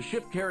legend, the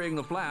ship carrying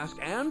the flask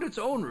and its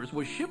owners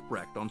was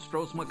shipwrecked on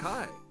Stros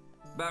Mackay.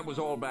 That was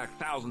all back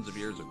thousands of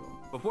years ago,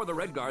 before the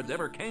Redguards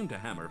ever came to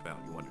Hammerfell,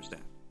 you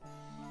understand.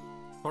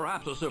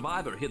 Perhaps a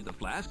survivor hid the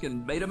flask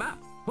and made a map.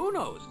 Who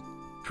knows?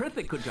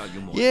 Trithik could tell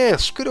you more.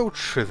 Yes, good old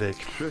Trithik.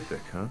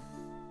 Trithik, huh?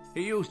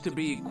 He used to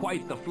be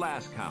quite the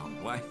flask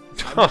hound. Why,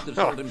 I must have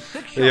sold him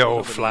 6 The shovels old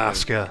over the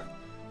years. flasker.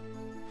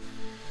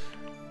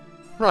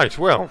 Right,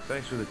 well,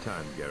 Thanks for the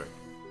time, Garrett.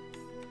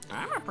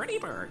 I'm a pretty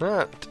bird.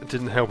 that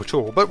didn't help at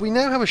all. But we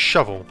now have a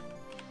shovel,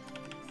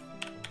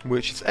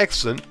 which is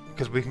excellent,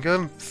 because we can go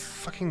and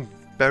fucking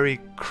bury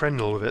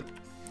Krendel with it.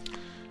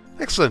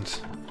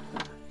 Excellent.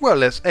 Well,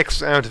 let's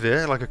exit out of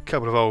here like a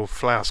couple of old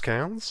flask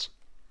hounds.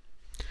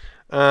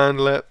 And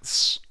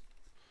let's...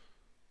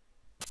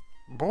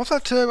 What was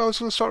that term I was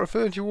going to start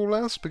referring to you all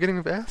as? Beginning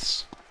with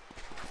S?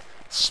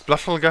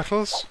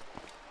 Spluttle-guttles?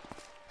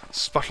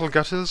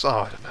 Sputtle-gutters? Oh,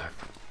 I don't know.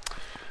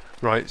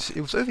 Right, it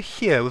was over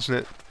here, wasn't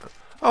it?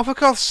 Oh, for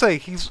God's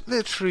sake, he's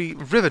literally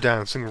river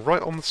dancing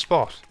right on the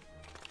spot.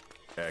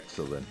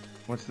 Excellent.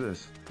 What's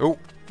this? Oh,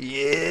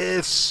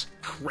 yes!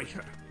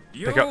 Traitor.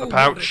 Pick up the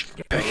pouch.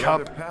 Pick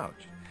Another up.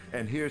 pouch.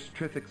 And here's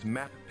Trithik's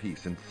map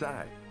piece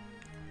inside.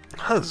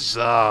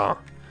 Huzzah!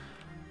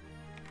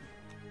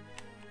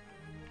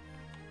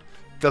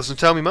 Doesn't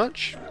tell me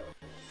much,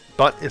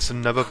 but it's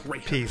another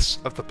piece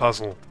of the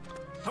puzzle.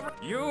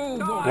 You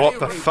What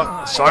the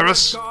fuck,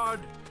 Cyrus?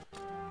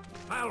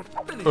 I'll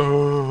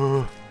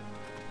finish.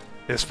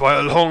 It's by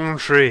a long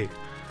tree.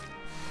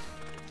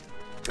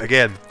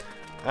 Again,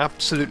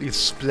 absolutely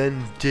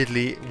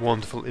splendidly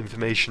wonderful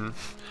information.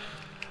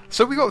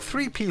 So we got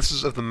 3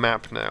 pieces of the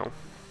map now.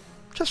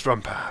 Just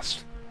run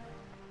past.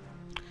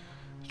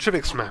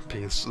 Trithik's map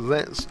piece.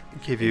 Let's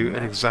give you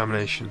an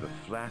examination. The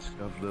Flask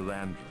of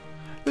Lilandril.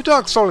 The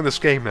dark soul in this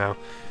game now.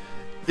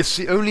 It's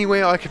the only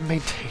way I can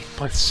maintain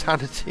my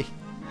sanity.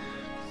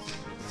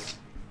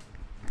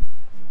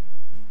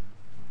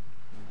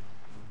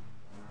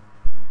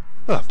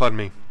 Oh, pardon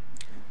me.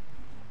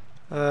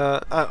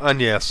 And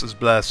yes, as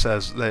Blair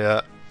says,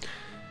 they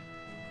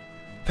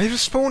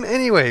respawn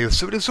anyway,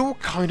 so it is all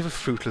kind of a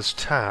fruitless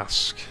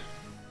task.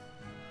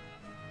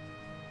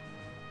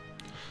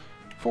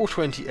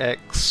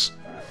 420X.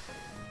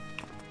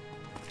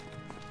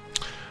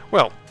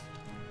 Well,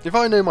 if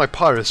I know my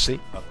piracy,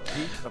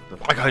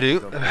 like I do,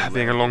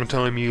 being a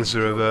long-time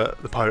user of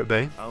the Pirate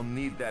Bay, I'll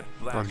need that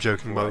flask I'm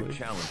joking, by the way.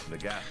 challenge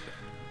Nagasta.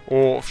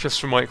 or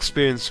just from my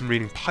experience in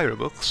reading pirate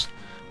books,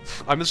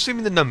 I'm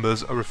assuming the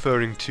numbers are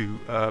referring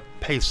to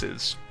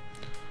paces.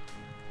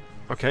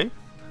 Okay,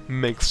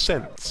 makes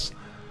sense.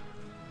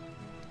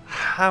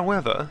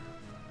 However,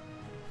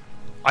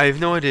 I have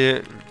no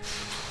idea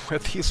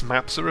what these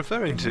maps are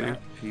referring to.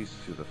 Map piece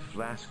to the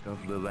Flask of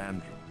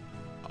Lilandril.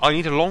 I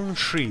need a long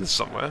tree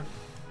somewhere.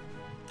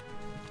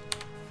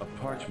 A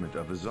parchment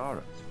of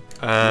Azara's.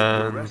 The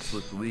And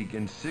Restless League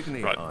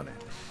insignia Right. on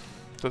it.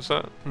 does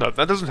that? No,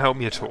 that doesn't help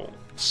me at all.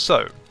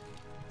 So,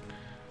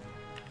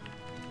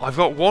 I've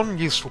got one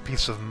useful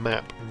piece of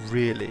map,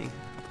 really.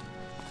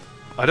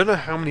 I don't know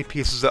how many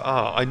pieces there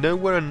are. I know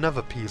where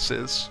another piece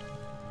is.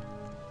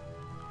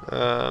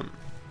 No,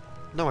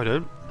 I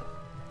don't.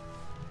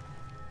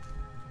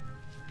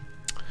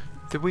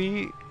 Did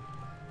we...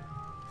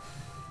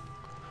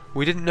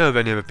 We didn't know of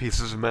any other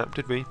pieces of map,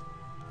 did we?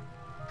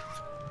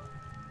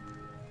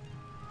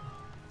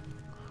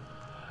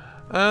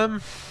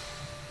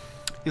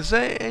 Is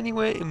there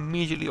anywhere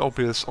immediately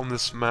obvious on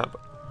this map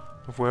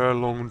of where a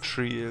long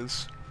tree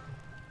is?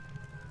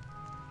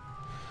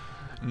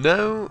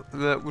 No,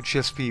 that would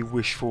just be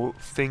wishful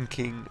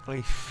thinking,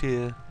 I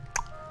fear.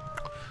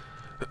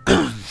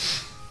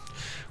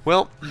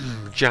 Well,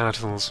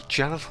 janitals.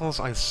 Janitals,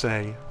 I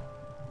say.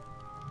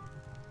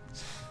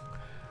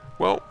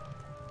 Well,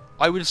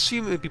 I would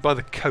assume it would be by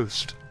the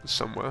coast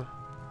somewhere.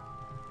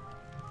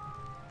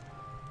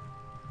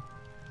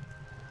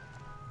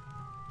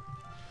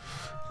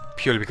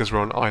 Purely because we're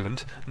on an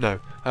island. No.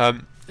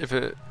 If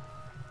you're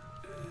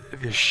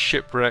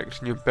shipwrecked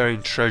and you're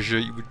burying treasure,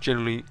 you would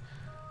generally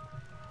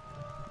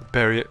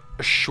bury it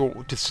a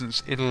short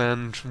distance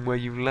inland from where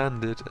you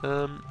landed.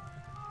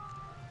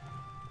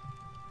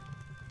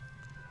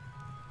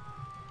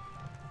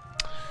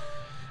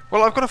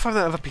 Well, I've got to find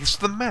that other piece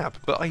of the map,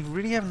 but I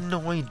really have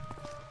no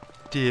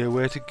idea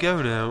where to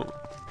go now.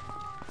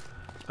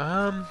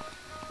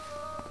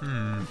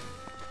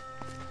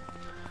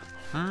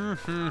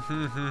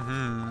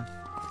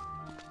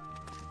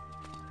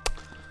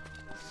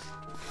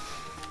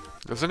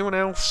 Does anyone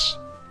else?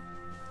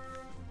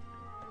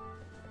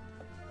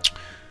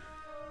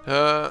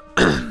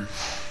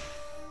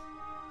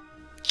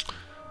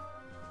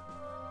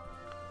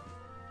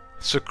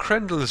 So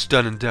Krendel is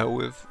done and dealt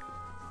with.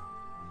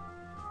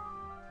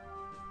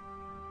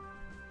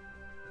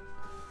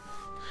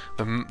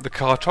 The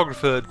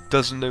cartographer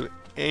doesn't know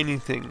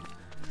anything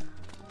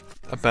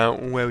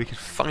about where we can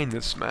find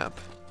this map.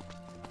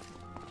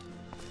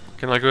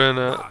 Can I go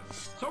and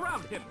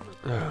Surround him.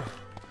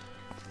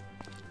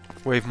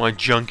 wave my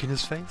junk in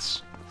his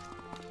face?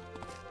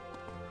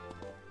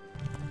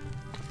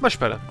 Much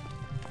better.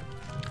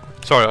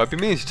 Sorry, I've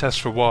been meaning to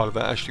test for a while if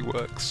that actually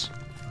works.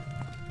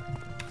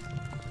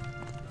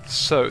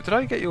 So, did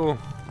I get your...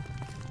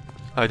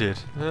 I did.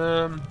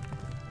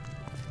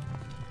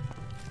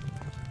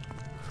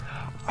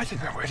 I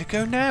don't know where to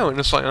go now, and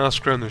just like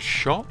ask around the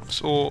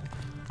shops, or...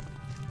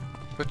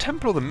 The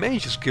Temple of the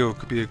Mages Guild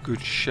could be a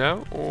good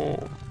shout, or...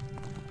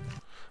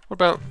 What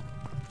about...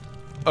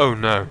 Oh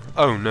no.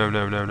 Oh no,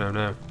 no, no, no,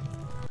 no.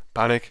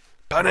 Panic.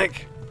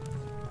 Panic!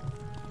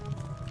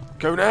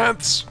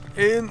 Gonads!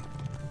 In!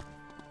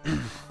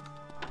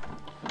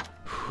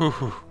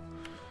 Whew.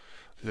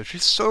 Literally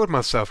soiled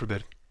myself a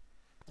bit.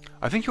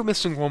 I think you're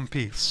missing one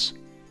piece.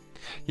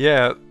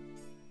 Yeah.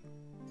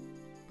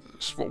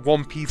 What,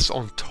 one piece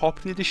on top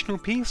of the additional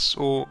piece?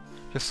 Or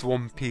just the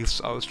one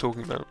piece I was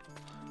talking about?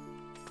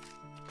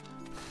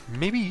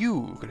 Maybe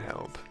you can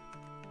help.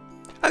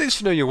 At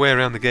least you know your way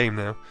around the game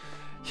now.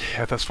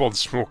 Yeah, that's one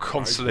small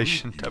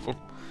consolation, devil.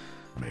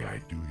 May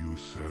I do you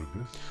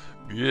service?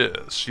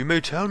 Yes, you may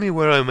tell me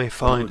where I may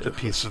find a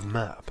piece of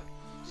map.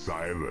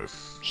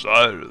 Cyrus.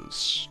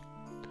 Cyrus.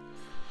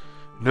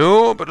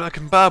 No, but I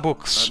can buy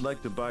books. I'd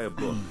like to buy a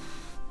book.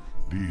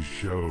 These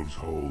shelves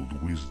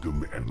hold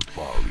wisdom and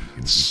folly in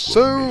equal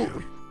So,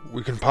 measure.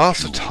 we can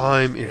pass the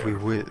time if we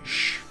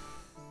wish.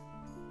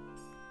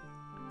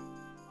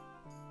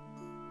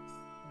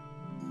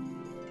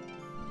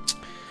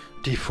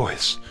 Deep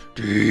voice.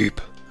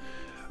 Deep.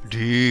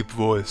 Deep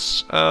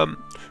voice.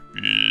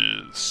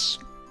 Yes.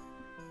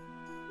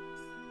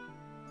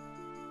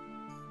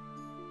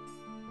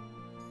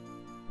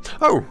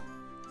 Oh!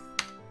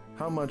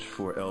 How much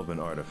for Elven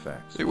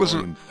Artifacts? It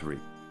wasn't- Volume 3. I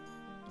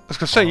was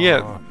gonna say,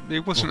 yeah,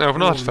 it wasn't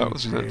Elven Artifact,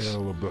 wasn't it?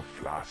 Tale of the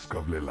flask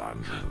of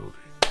Lilandro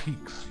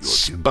piques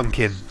your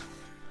Spunkin. interest.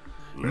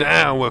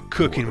 Now we're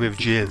cooking with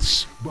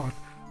jizz. But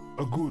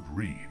a good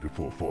read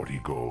for 40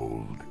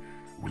 gold.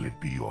 Will it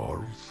be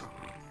yours?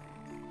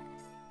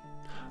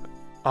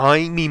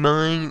 Me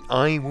mine,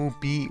 I will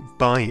be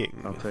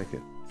buying. I'll take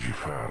it.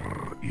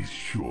 Jafar is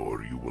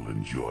sure you will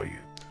enjoy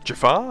it.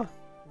 Jafar?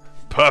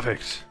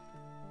 Perfect.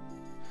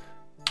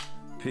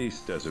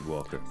 Peace, Desert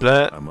Walker.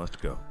 Blair, I must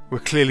go. we're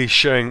clearly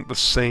sharing the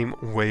same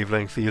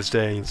wavelength these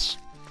days.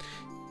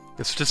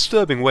 It's a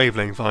disturbing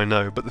wavelength, I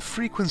know, but the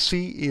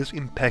frequency is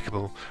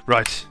impeccable.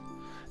 Right,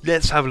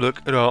 let's have a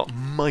look at our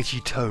mighty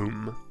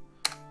tome.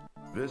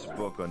 This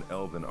book on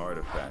Elven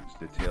Artifacts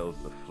details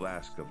the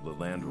Flask of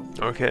Lilandro.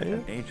 Okay.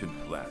 An ancient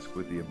flask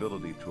with the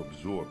ability to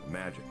absorb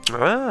magic.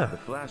 Ah, The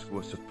flask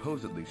was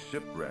supposedly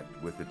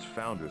shipwrecked with its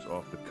founders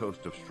off the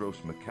coast of Stros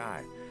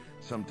Mackay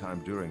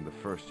sometime during the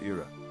First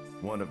Era.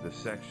 One of the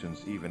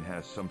sections even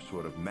has some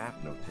sort of map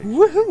notation.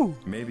 woohoo!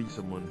 Maybe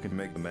someone can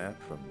make a map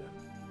from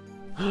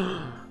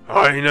them.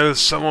 I know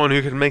someone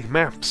who can make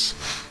maps.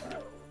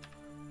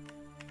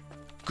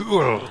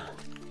 Cool.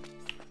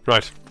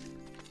 Right,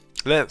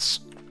 let's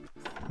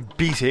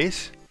beat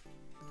it,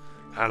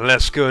 and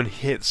let's go and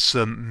hit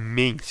some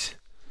meat.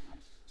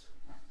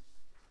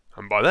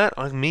 And by that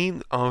I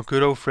mean our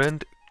good old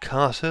friend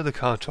Carter the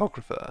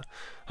cartographer.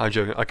 I'm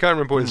joking, I can't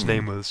remember what his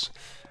name was.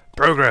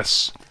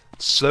 Progress,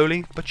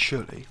 slowly but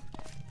surely.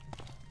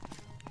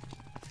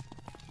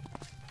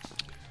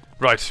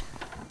 Right,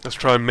 let's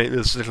try and make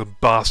this little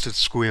bastard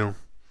squeal.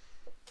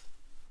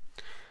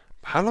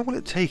 How long will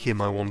it take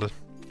him, I wonder?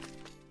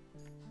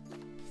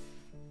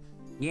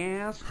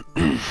 Yes?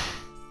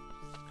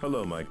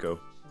 Hello, Maiko.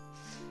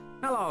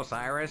 Hello,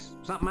 Cyrus.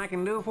 Something I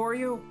can do for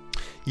you?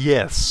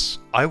 Yes,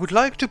 I would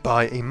like to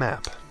buy a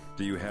map.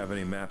 Do you have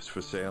any maps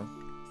for sale?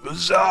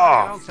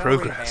 Bizarre Well, so retail,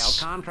 progress.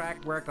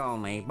 contract work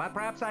only, but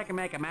perhaps I can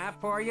make a map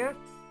for you?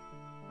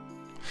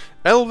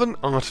 Elven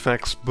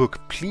Artifacts book,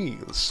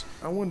 please.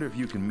 I wonder if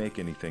you can make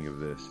anything of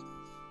this.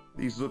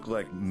 These look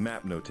like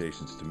map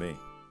notations to me.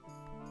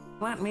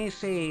 Let me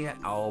see.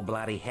 Oh,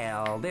 bloody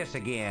hell. This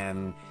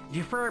again.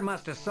 Jafar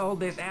must have sold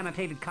this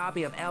annotated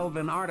copy of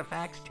Elven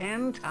Artifacts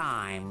 10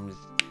 times.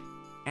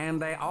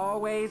 And they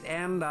always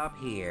end up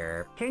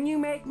here. Can you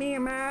make me a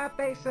map,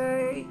 they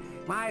say?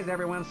 Why is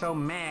everyone so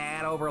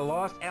mad over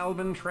lost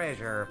Elven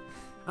treasure?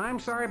 I'm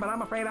sorry, but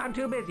I'm afraid I'm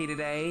too busy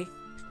today.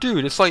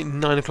 Dude, it's like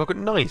 9 o'clock at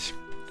night.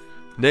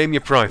 Name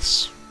your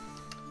price.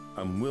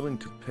 I'm willing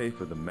to pay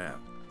for the map.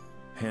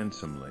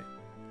 Handsomely.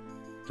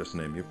 Just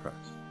name your price.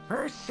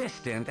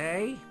 Persistent,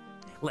 eh?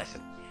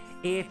 Listen,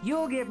 if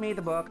you'll give me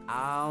the book,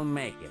 I'll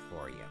make it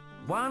for you.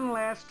 One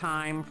last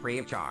time, free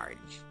of charge.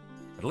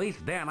 At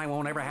least then I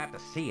won't ever have to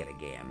see it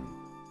again.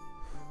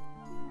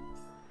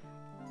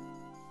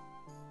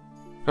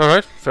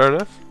 Alright, fair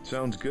enough.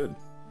 Sounds good.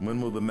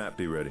 When will the map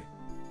be ready?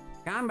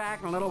 Come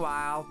back in a little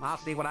while. I'll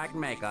see what I can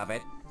make of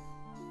it.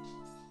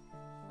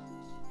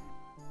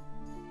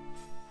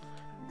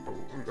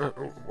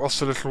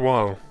 What's a little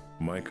while?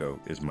 Maiko,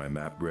 is my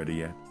map ready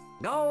yet?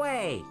 Go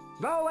away!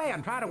 Go away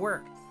and try to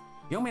work.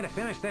 You want me to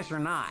finish this or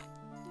not?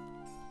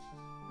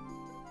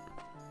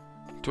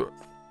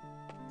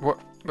 What?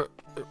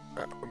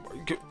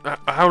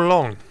 How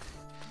long?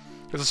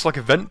 Is this like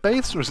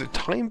event-based, or is it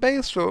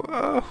time-based, or...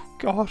 Oh,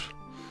 God.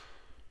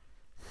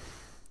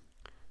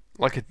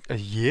 Like a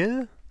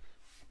year?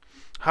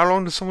 How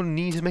long does someone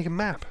need to make a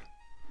map?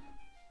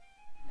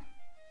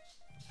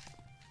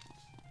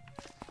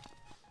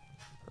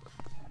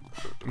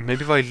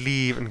 Maybe if I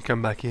leave and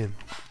come back in.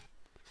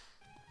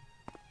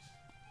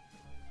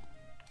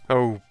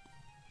 Oh,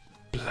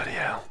 bloody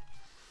hell.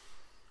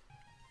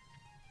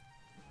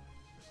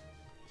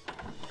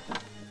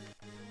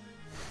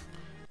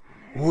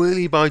 Will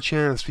he by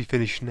chance be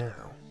finished now?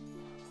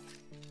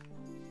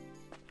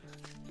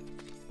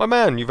 My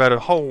man, you've had a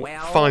whole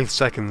 5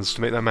 seconds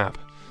to make that map.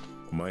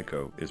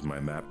 Maiko, is my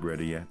map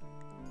ready yet?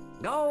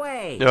 Go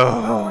away! Oh.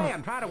 Go away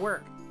and try to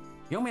work.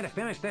 You want me to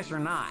finish this or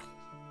not?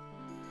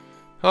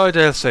 I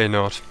dare say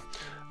not.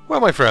 Well,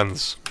 my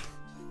friends,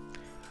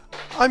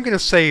 I'm going to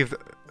save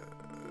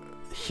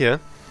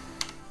here.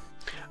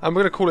 I'm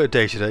going to call it a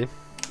day today.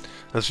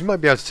 As you might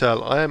be able to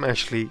tell, I am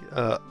actually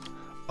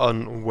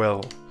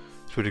unwell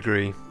to a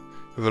degree,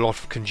 with a lot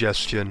of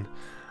congestion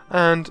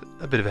and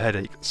a bit of a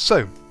headache. So,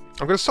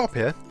 I'm going to stop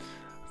here,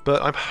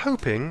 but I'm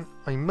hoping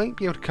I might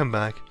be able to come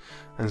back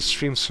and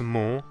stream some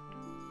more.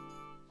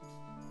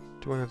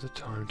 Do I have the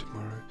time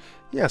tomorrow?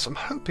 Yes, I'm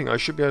hoping I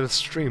should be able to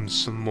stream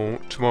some more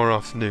tomorrow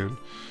afternoon,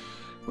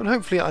 when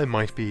hopefully I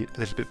might be a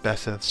little bit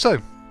better. So,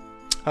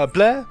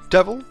 Blair,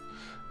 Devil,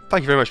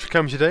 thank you very much for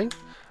coming today.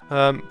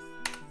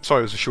 Sorry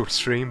it was a short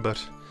stream,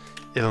 but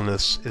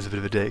illness is a bit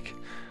of a dick.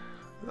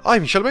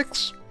 I'm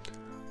Shellbix.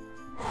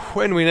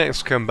 When we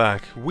next come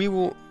back, we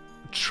will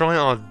try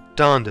our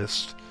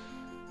darndest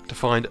to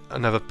find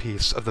another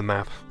piece of the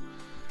map.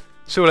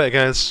 See you later,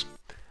 guys.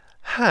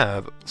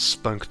 Have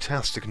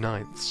spunktastic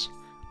nights.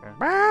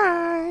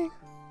 Bye!